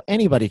way, so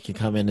anybody can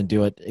come in and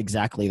do it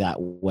exactly that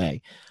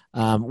way.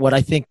 What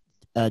I think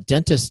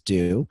dentists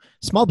do,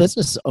 small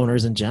business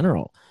owners in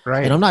general.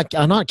 Right. And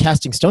I'm not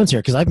casting stones here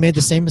because I've made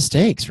the same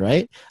mistakes,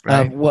 right?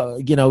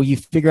 You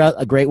figure out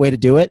a great way to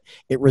do it.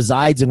 It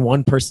resides in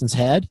one person's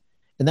head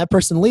and that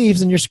person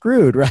leaves and you're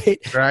screwed, right?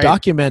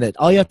 Document it.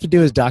 All you have to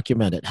do is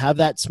document it. Have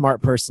that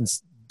smart person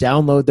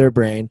download their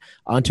brain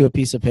onto a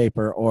piece of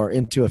paper or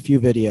into a few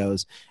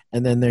videos.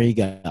 And then there you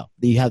go.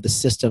 You have the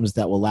systems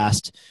that will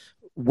last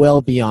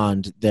well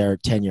beyond their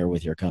tenure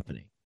with your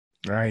company.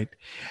 Right.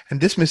 And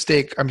this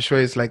mistake, I'm sure,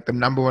 is like the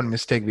number one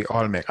mistake we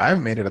all make.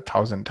 I've made it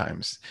 1,000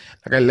 times.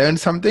 Like I learned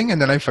something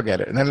and then I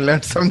forget it. And then I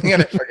learned something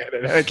and I forget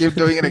it. And I keep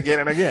doing it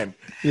again and again.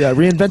 Yeah.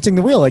 Reinventing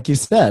the wheel, like you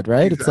said,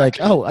 right?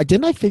 Exactly. It's like,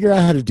 didn't I figure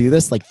out how to do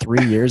this like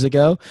 3 years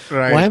ago?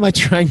 Right. Why am I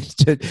trying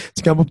to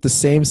come up with the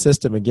same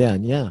system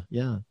again? Yeah.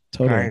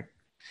 Totally. Right.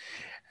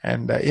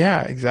 And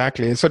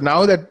exactly. So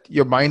now that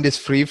your mind is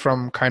free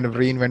from kind of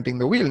reinventing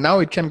the wheel, now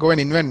it can go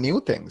and invent new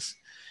things.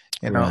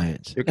 Right.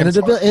 And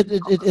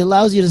it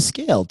allows you to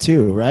scale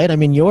too, right? I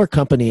mean, your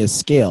company is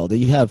scaled.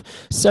 You have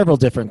several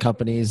different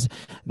companies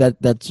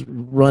that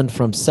run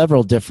from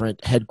several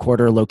different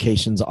headquarter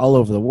locations all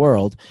over the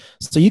world.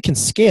 So you can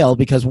scale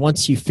because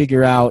once you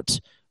figure out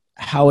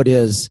how it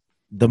is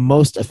the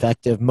most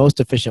effective, most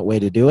efficient way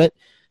to do it.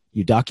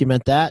 You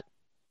document that.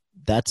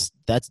 That's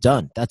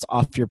done. That's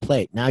off your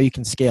plate. Now you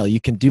can scale. You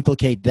can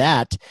duplicate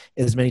that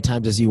as many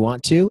times as you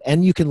want to,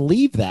 and you can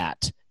leave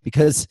that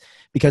because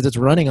it's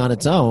running on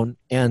its own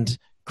and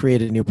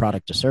create a new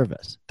product or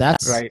service.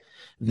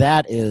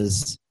 That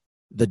is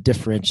the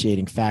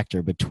differentiating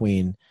factor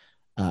between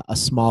a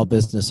small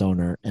business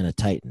owner and a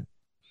titan.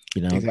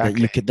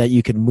 Exactly. that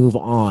you can move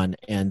on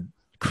and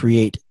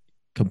create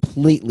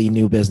completely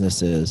new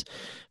businesses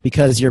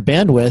because your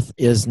bandwidth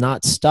is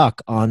not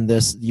stuck on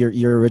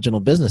your original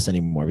business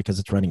anymore because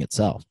it's running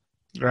itself.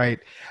 Right.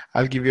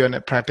 I'll give you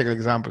a practical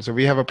example. So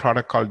we have a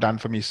product called Done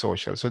For Me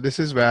Social. So this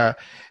is where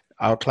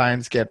our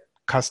clients get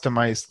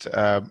customized,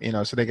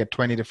 so they get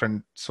 20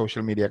 different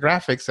social media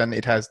graphics, and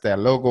it has their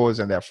logos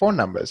and their phone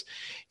numbers.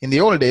 In the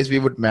old days, we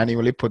would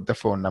manually put the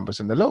phone numbers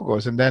and the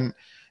logos, and then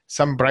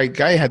some bright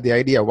guy had the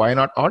idea, why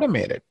not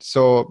automate it?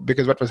 So,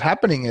 because what was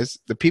happening is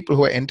the people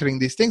who were entering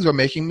these things were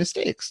making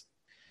mistakes.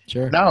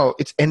 Sure. Now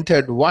it's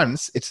entered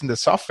once, it's in the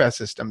software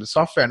system. The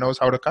software knows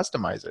how to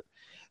customize it.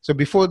 So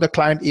before the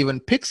client even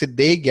picks it,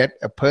 they get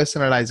a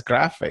personalized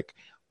graphic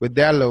with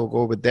their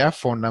logo, with their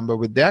phone number,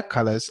 with their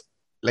colors,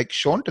 like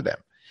shown to them.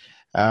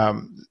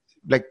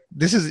 Like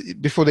this is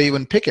before they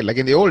even pick it. Like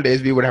in the old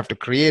days, we would have to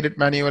create it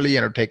manually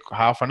and it would take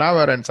half an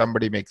hour, and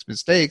somebody makes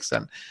mistakes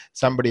and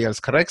somebody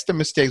else corrects the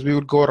mistakes. We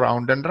would go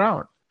round and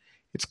round.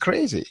 It's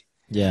crazy.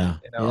 Yeah.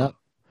 Yep.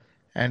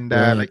 And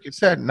like you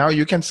said, now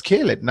you can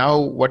scale it. Now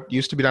what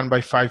used to be done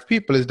by 5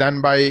 people is done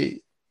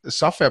by a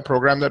software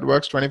program that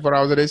works 24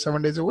 hours a day,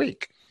 7 days a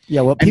week.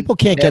 Yeah, what people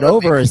can't get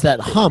over is that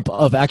hump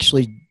of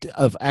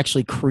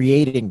actually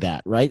creating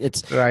that, right?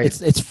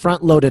 It's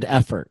front-loaded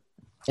effort.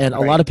 And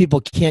a lot of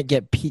people can't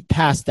get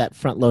past that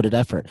front-loaded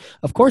effort.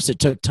 Of course, it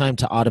took time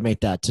to automate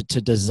that,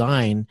 to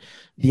design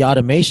the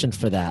automation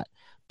for that.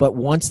 But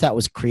once that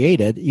was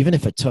created, even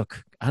if it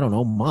took,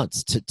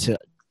 months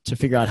to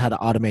figure out how to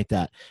automate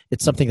that,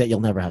 it's something that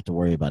you'll never have to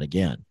worry about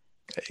again.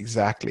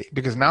 Exactly.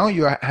 Because now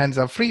your hands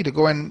are free to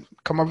go and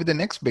come up with the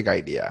next big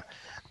idea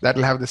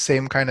that'll have the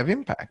same kind of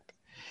impact.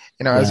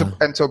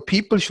 And so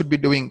people should be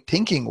doing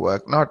thinking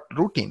work, not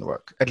routine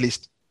work. At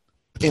least,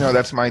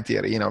 that's my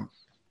theory,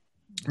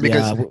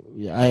 Because,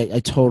 I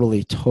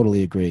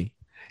totally agree.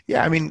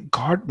 Yeah, I mean,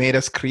 God made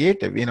us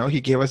creative.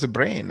 He gave us a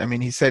brain. I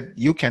mean, he said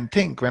you can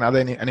think when other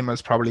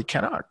animals probably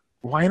cannot.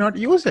 Why not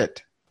use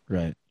it?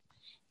 Right.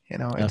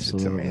 It's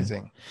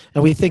amazing.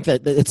 And we think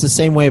that it's the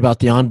same way about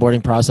the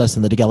onboarding process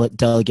and the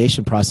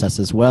delegation process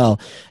as well.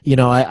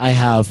 I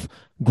have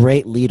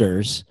great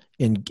leaders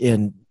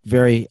in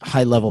very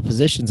high level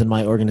positions in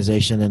my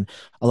organization, and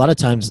a lot of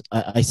times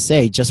I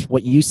say just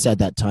what you said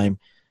that time.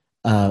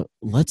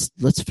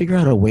 Let's figure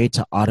out a way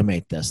to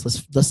automate this.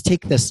 Let's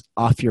take this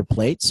off your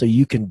plate so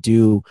you can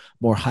do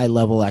more high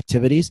level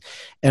activities.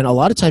 And a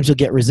lot of times you'll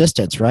get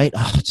resistance, right?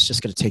 Oh, it's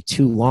just going to take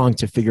too long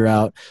to figure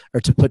out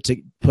or to put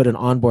an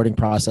onboarding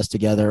process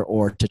together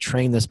or to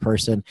train this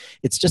person.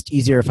 It's just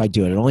easier if I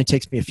do it. It only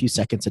takes me a few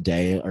seconds a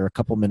day or a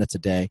couple minutes a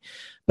day.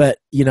 But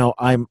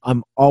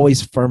I'm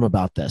always firm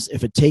about this.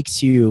 If it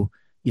takes you,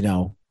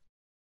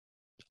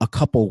 a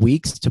couple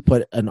weeks to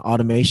put an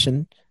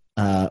automation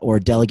or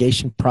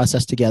delegation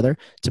process together,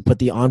 to put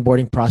the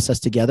onboarding process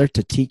together,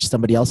 to teach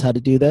somebody else how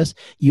to do this,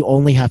 you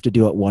only have to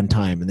do it one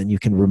time, and then you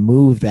can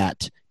remove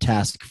that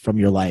task from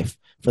your life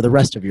for the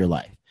rest of your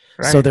life.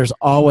 Right. So there's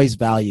always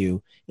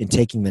value in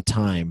taking the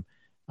time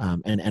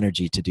and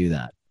energy to do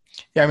that.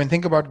 Yeah, I mean,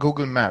 think about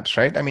Google Maps,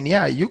 right? I mean,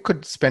 yeah, you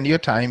could spend your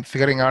time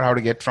figuring out how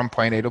to get from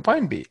point A to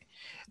point B.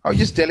 Or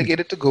just delegate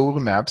it to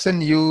Google Maps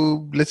and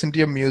you listen to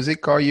your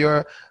music or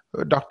your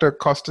Dr.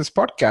 Costa's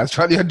podcast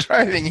while you're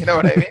driving, you know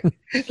what I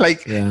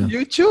mean?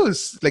 You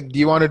choose, do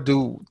you want to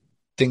do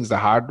things the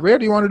hard way or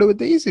do you want to do it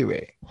the easy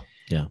way?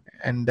 Yeah.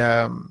 And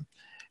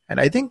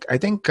I think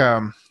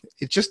it's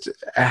just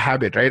a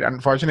habit, right?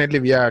 Unfortunately,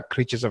 we are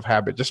creatures of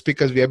habit. Just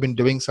because we have been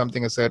doing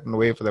something a certain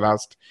way for the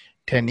last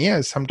 10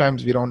 years,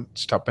 sometimes we don't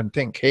stop and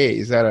think, hey,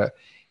 is there a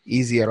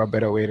easier or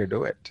better way to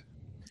do it?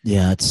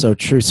 Yeah, it's so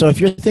true. So if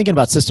you're thinking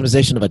about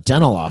systemization of a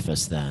dental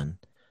office then,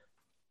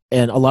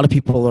 and a lot of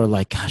people are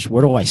like, gosh,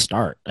 where do I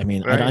start? I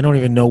mean, right. I don't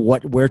even know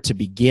where to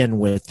begin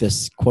with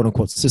this quote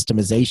unquote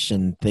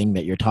systemization thing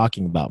that you're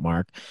talking about,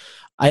 Mark.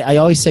 I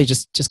always say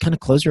just kind of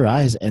close your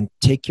eyes and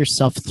take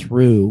yourself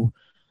through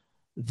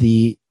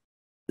the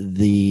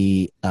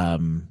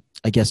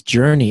I guess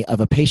journey of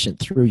a patient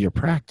through your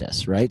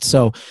practice, right?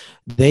 So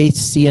they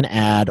see an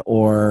ad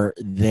or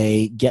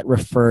they get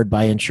referred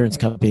by an insurance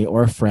company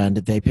or a friend,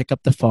 they pick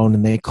up the phone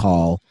and they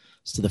call.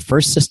 So the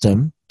first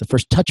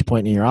touch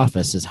point in your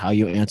office is how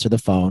you answer the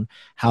phone,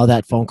 how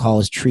that phone call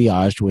is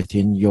triaged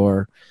within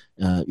your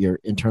your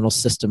internal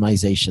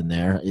systemization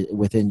there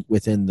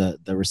within the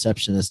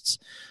receptionists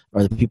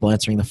or the people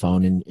answering the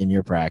phone in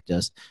your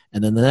practice.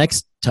 And then the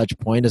next touch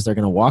point is they're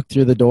going to walk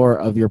through the door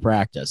of your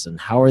practice, and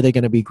how are they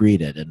going to be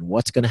greeted, and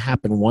what's going to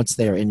happen once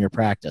they are in your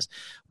practice.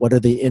 What are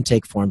the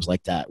intake forms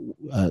like that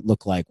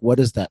look like? What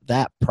is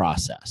that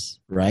process,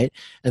 right?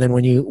 And then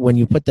when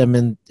you put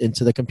them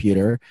into the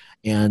computer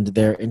and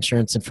their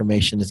insurance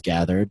information is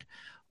gathered,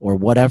 or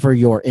whatever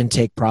your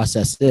intake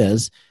process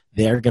is,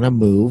 they're going to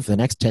move. The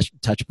next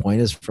touch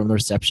point is from the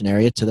reception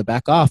area to the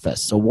back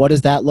office. So what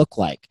does that look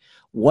like?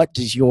 What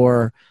does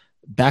your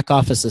back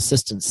office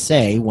assistants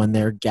say when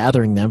they're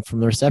gathering them from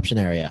the reception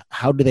area?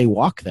 How do they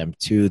walk them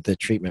to the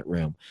treatment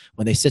room?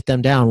 When they sit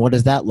them down, what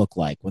does that look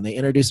like? When they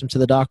introduce them to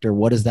the doctor,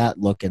 what does that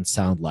look and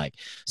sound like?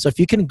 So if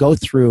you can go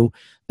through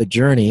the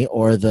journey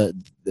or the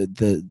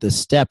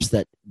steps,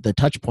 that the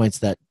touch points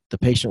that the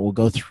patient will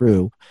go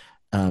through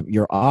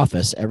your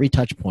office, every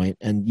touch point,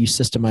 and you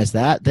systemize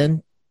that,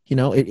 then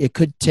it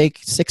could take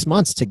 6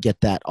 months to get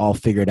that all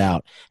figured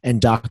out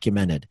and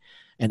documented,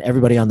 and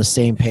everybody on the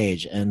same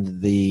page,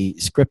 and the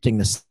scripting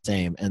the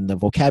same, and the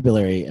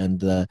vocabulary and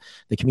the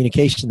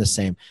communication the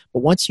same. But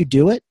once you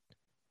do it,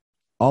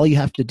 all you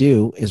have to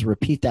do is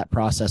repeat that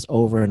process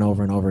over and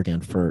over and over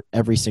again for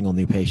every single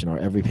new patient or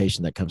every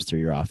patient that comes through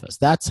your office.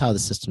 That's how the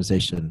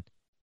systemization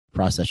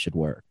process should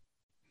work.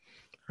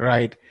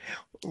 Right.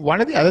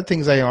 One of the other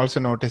things I also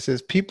notice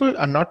is people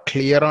are not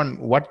clear on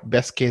what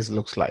best case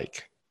looks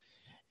like.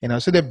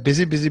 So they're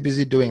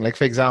busy doing, like,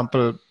 for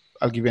example,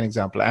 I'll give you an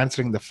example,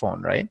 answering the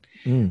phone, right?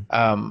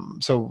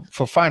 So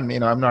for fun,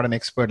 I'm not an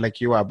expert like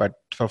you are, but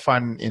for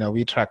fun,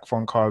 we track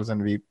phone calls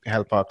and we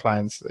help our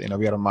clients.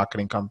 We are a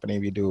marketing company.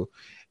 We do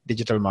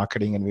digital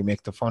marketing and we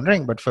make the phone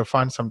ring. But for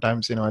fun,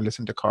 sometimes, I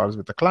listen to calls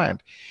with the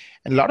client.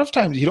 And a lot of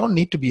times you don't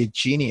need to be a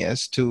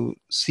genius to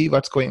see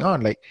what's going on.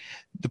 Like,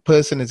 the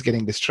person is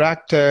getting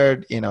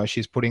distracted,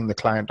 she's putting the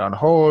client on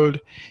hold.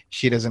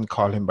 She doesn't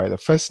call him by the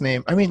first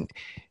name. I mean,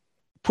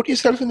 put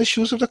yourself in the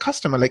shoes of the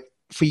customer. Like,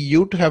 for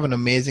you to have an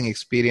amazing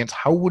experience,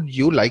 how would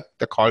you like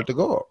the call to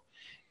go?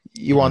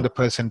 You want the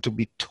person to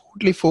be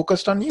totally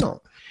focused on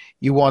you.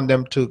 You want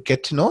them to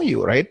get to know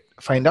you, right?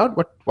 Find out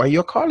why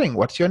you're calling.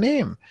 What's your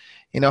name?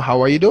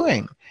 How are you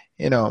doing?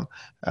 Build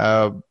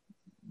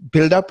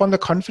up on the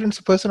confidence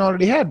the person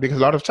already had, because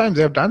a lot of times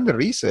they have done the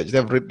research.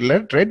 They've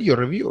read your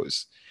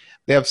reviews.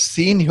 They have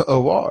seen your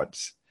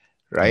awards,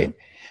 right?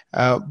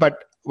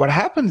 But what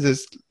happens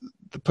is,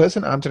 the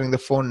person answering the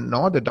phone,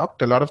 nor the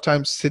doctor, a lot of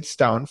times sits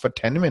down for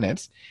 10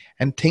 minutes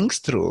and thinks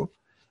through,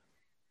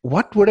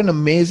 what would an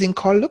amazing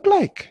call look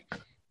like?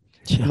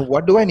 Yeah. And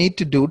what do I need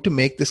to do to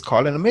make this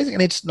call an amazing?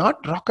 And it's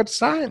not rocket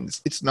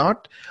science. It's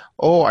not,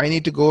 I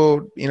need to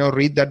go,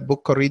 read that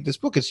book or read this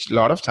book. It's a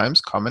lot of times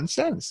common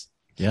sense.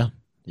 Yeah.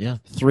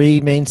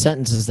 3 main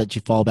sentences that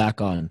you fall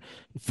back on.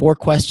 4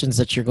 questions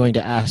that you're going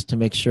to ask to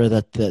make sure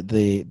that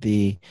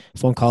the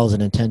phone call is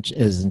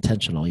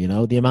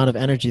intentional. The amount of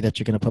energy that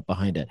you're going to put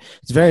behind it.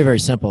 It's very, very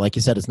simple. Like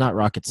you said, it's not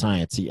rocket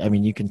science. I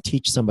mean, you can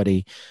teach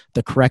somebody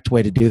the correct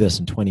way to do this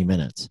in 20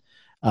 minutes.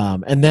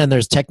 And then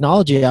there's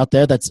technology out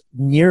there that's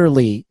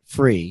nearly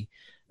free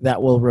that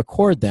will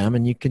record them,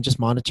 and you can just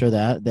monitor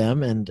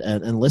them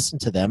and listen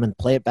to them and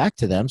play it back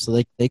to them, so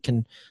they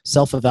can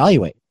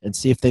self-evaluate and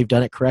see if they've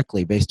done it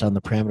correctly based on the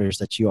parameters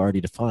that you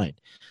already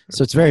defined.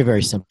 So it's very,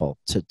 very simple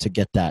to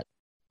get that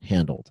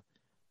handled.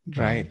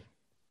 Right.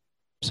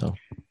 So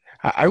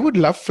I would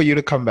love for you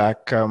to come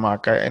back,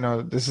 Mark. I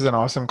know this is an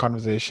awesome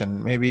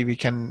conversation. Maybe we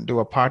can do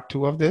a part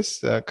 2 of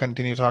this,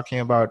 continue talking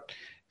about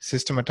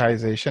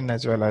systematization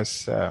as well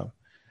as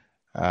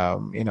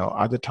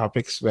other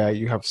topics where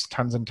you have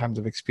tons and tons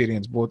of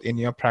experience, both in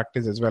your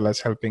practice as well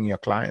as helping your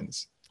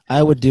clients.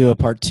 I would do a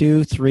part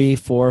 2, 3,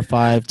 4,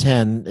 5,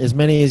 10, as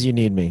many as you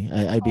need me.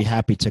 I'd be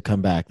happy to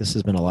come back. This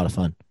has been a lot of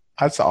fun.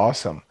 That's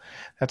awesome.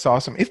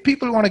 If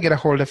people want to get a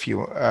hold of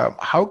you,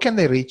 how can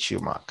they reach you,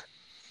 Mark?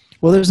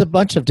 Well, there's a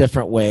bunch of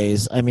different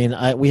ways. I mean,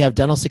 we have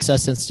Dental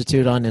Success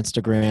Institute on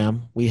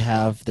Instagram. We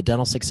have the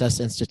Dental Success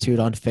Institute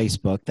on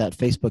Facebook. That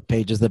Facebook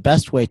page is the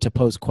best way to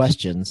pose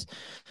questions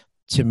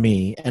to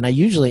me, and I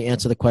usually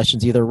answer the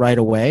questions either right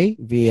away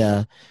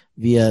via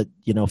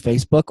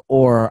Facebook,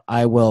 or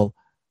I will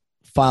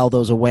file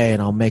those away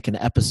and I'll make an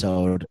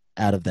episode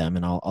out of them,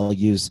 and I'll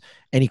use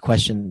any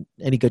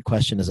good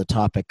question as a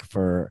topic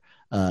for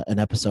an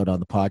episode on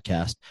the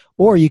podcast.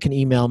 Or you can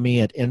email me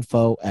at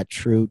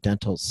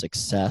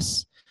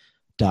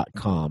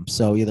info@truedentalsuccess.com.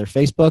 So either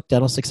Facebook,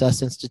 Dental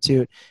Success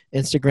Institute,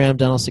 Instagram,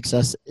 Dental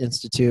Success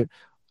Institute.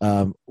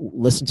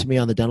 Listen to me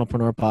on the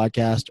Dentalpreneur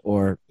podcast,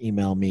 or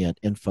email me at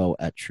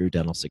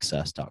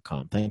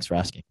info@truedentalsuccess.com. Thanks for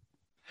asking.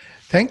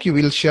 Thank you.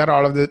 We'll share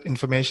all of the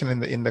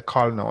information in the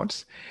call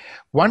notes.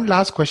 One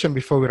last question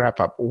before we wrap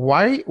up.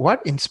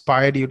 What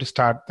inspired you to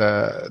start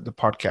the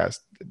podcast,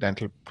 the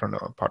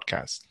Dentalpreneur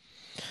podcast?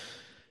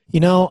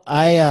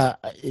 I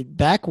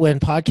back when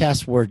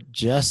podcasts were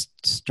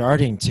just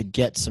starting to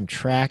get some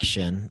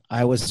traction,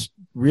 I was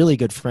really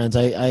good friends.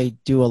 I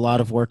do a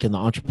lot of work in the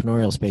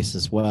entrepreneurial space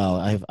as well.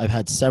 I've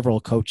had several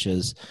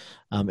coaches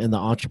in the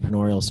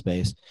entrepreneurial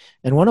space.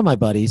 And one of my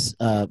buddies,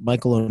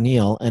 Michael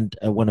O'Neill, and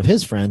one of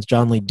his friends,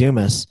 John Lee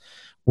Dumas,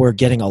 were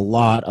getting a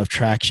lot of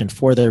traction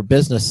for their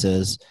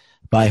businesses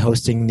by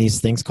hosting these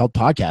things called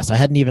podcasts. I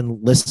hadn't even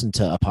listened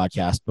to a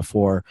podcast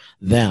before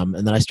them,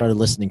 and then I started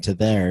listening to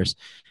theirs,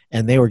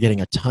 and they were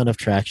getting a ton of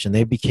traction.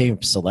 They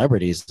became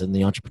celebrities in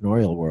the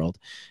entrepreneurial world,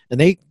 and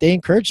they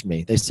encouraged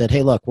me. They said,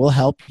 "Hey, look, we'll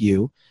help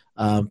you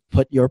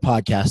put your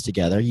podcast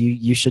together.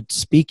 You should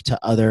speak to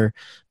other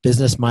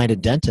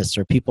business-minded dentists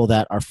or people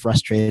that are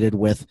frustrated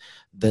with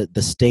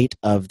the state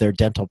of their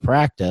dental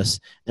practice,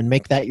 and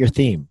make that your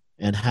theme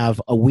and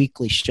have a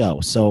weekly show."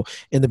 So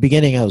in the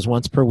beginning, I was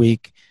once per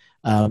week.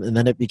 And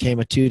then it became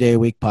a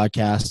 2-day-a-week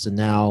podcast. And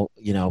now,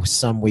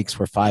 some weeks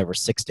were 5 or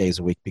 6 days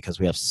a week because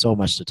we have so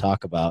much to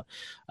talk about.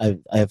 I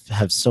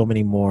have so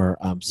many more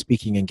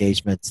speaking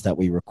engagements that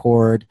we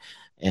record,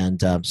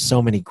 and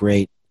so many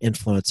great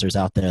influencers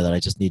out there that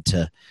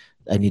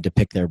I need to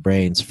pick their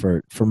brains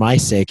for my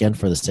sake and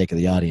for the sake of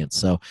the audience.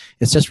 So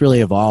it's just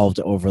really evolved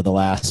over the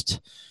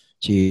last,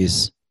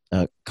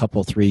 a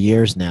couple, 3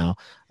 years now.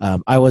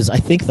 I was, I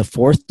think, the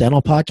 4th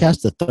dental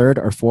podcast, the 3rd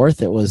or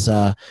 4th. It was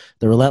The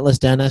Relentless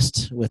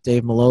Dentist with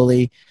Dave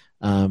Maloli,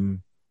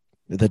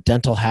 the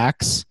Dental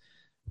Hacks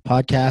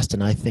podcast,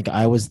 and I think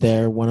I was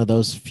there, one of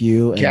those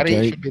few. And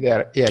Gary should be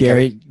there. Yeah,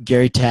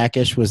 Gary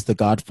Takish was the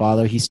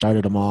godfather. He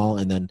started them all,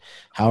 and then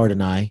Howard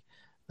and I.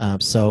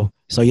 So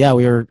yeah,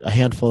 we were a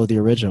handful of the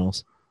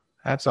originals.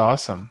 That's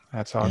awesome.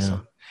 Yeah.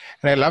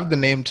 And I love the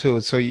name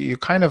too. So you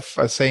kind of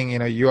are saying,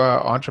 you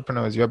are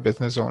entrepreneurs, you're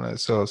business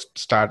owners. So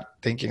start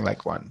thinking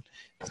like one,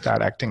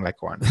 start acting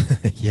like one.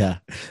 Yeah,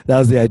 that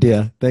was the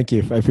idea. Thank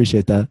you. I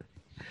appreciate that.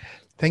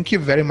 Thank you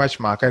very much,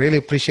 Mark. I really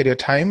appreciate your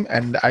time,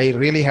 and I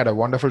really had a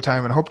wonderful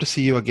time, and hope to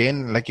see you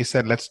again. Like you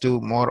said, let's do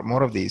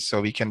more of these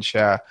so we can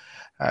share.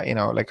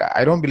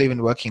 I don't believe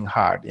in working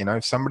hard.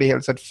 If somebody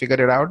else had figured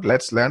it out,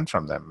 let's learn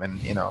from them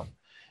and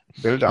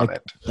build on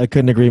it. I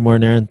couldn't agree more,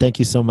 Naren. Thank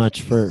you so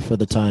much for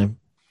the time.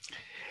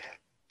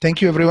 Thank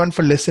you, everyone,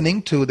 for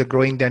listening to the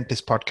Growing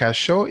Dentist podcast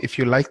show. If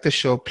you like the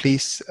show,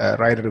 please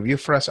write a review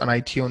for us on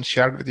iTunes,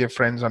 share it with your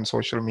friends on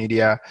social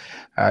media.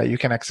 You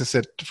can access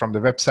it from the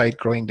website,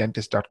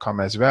 growingdentist.com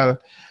as well.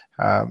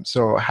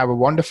 So have a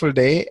wonderful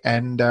day,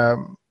 and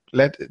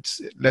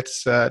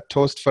let's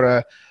toast for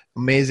an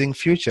amazing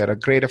future, a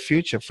greater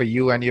future for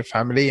you and your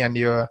family and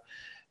your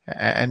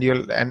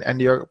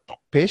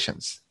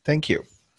patients. Thank you.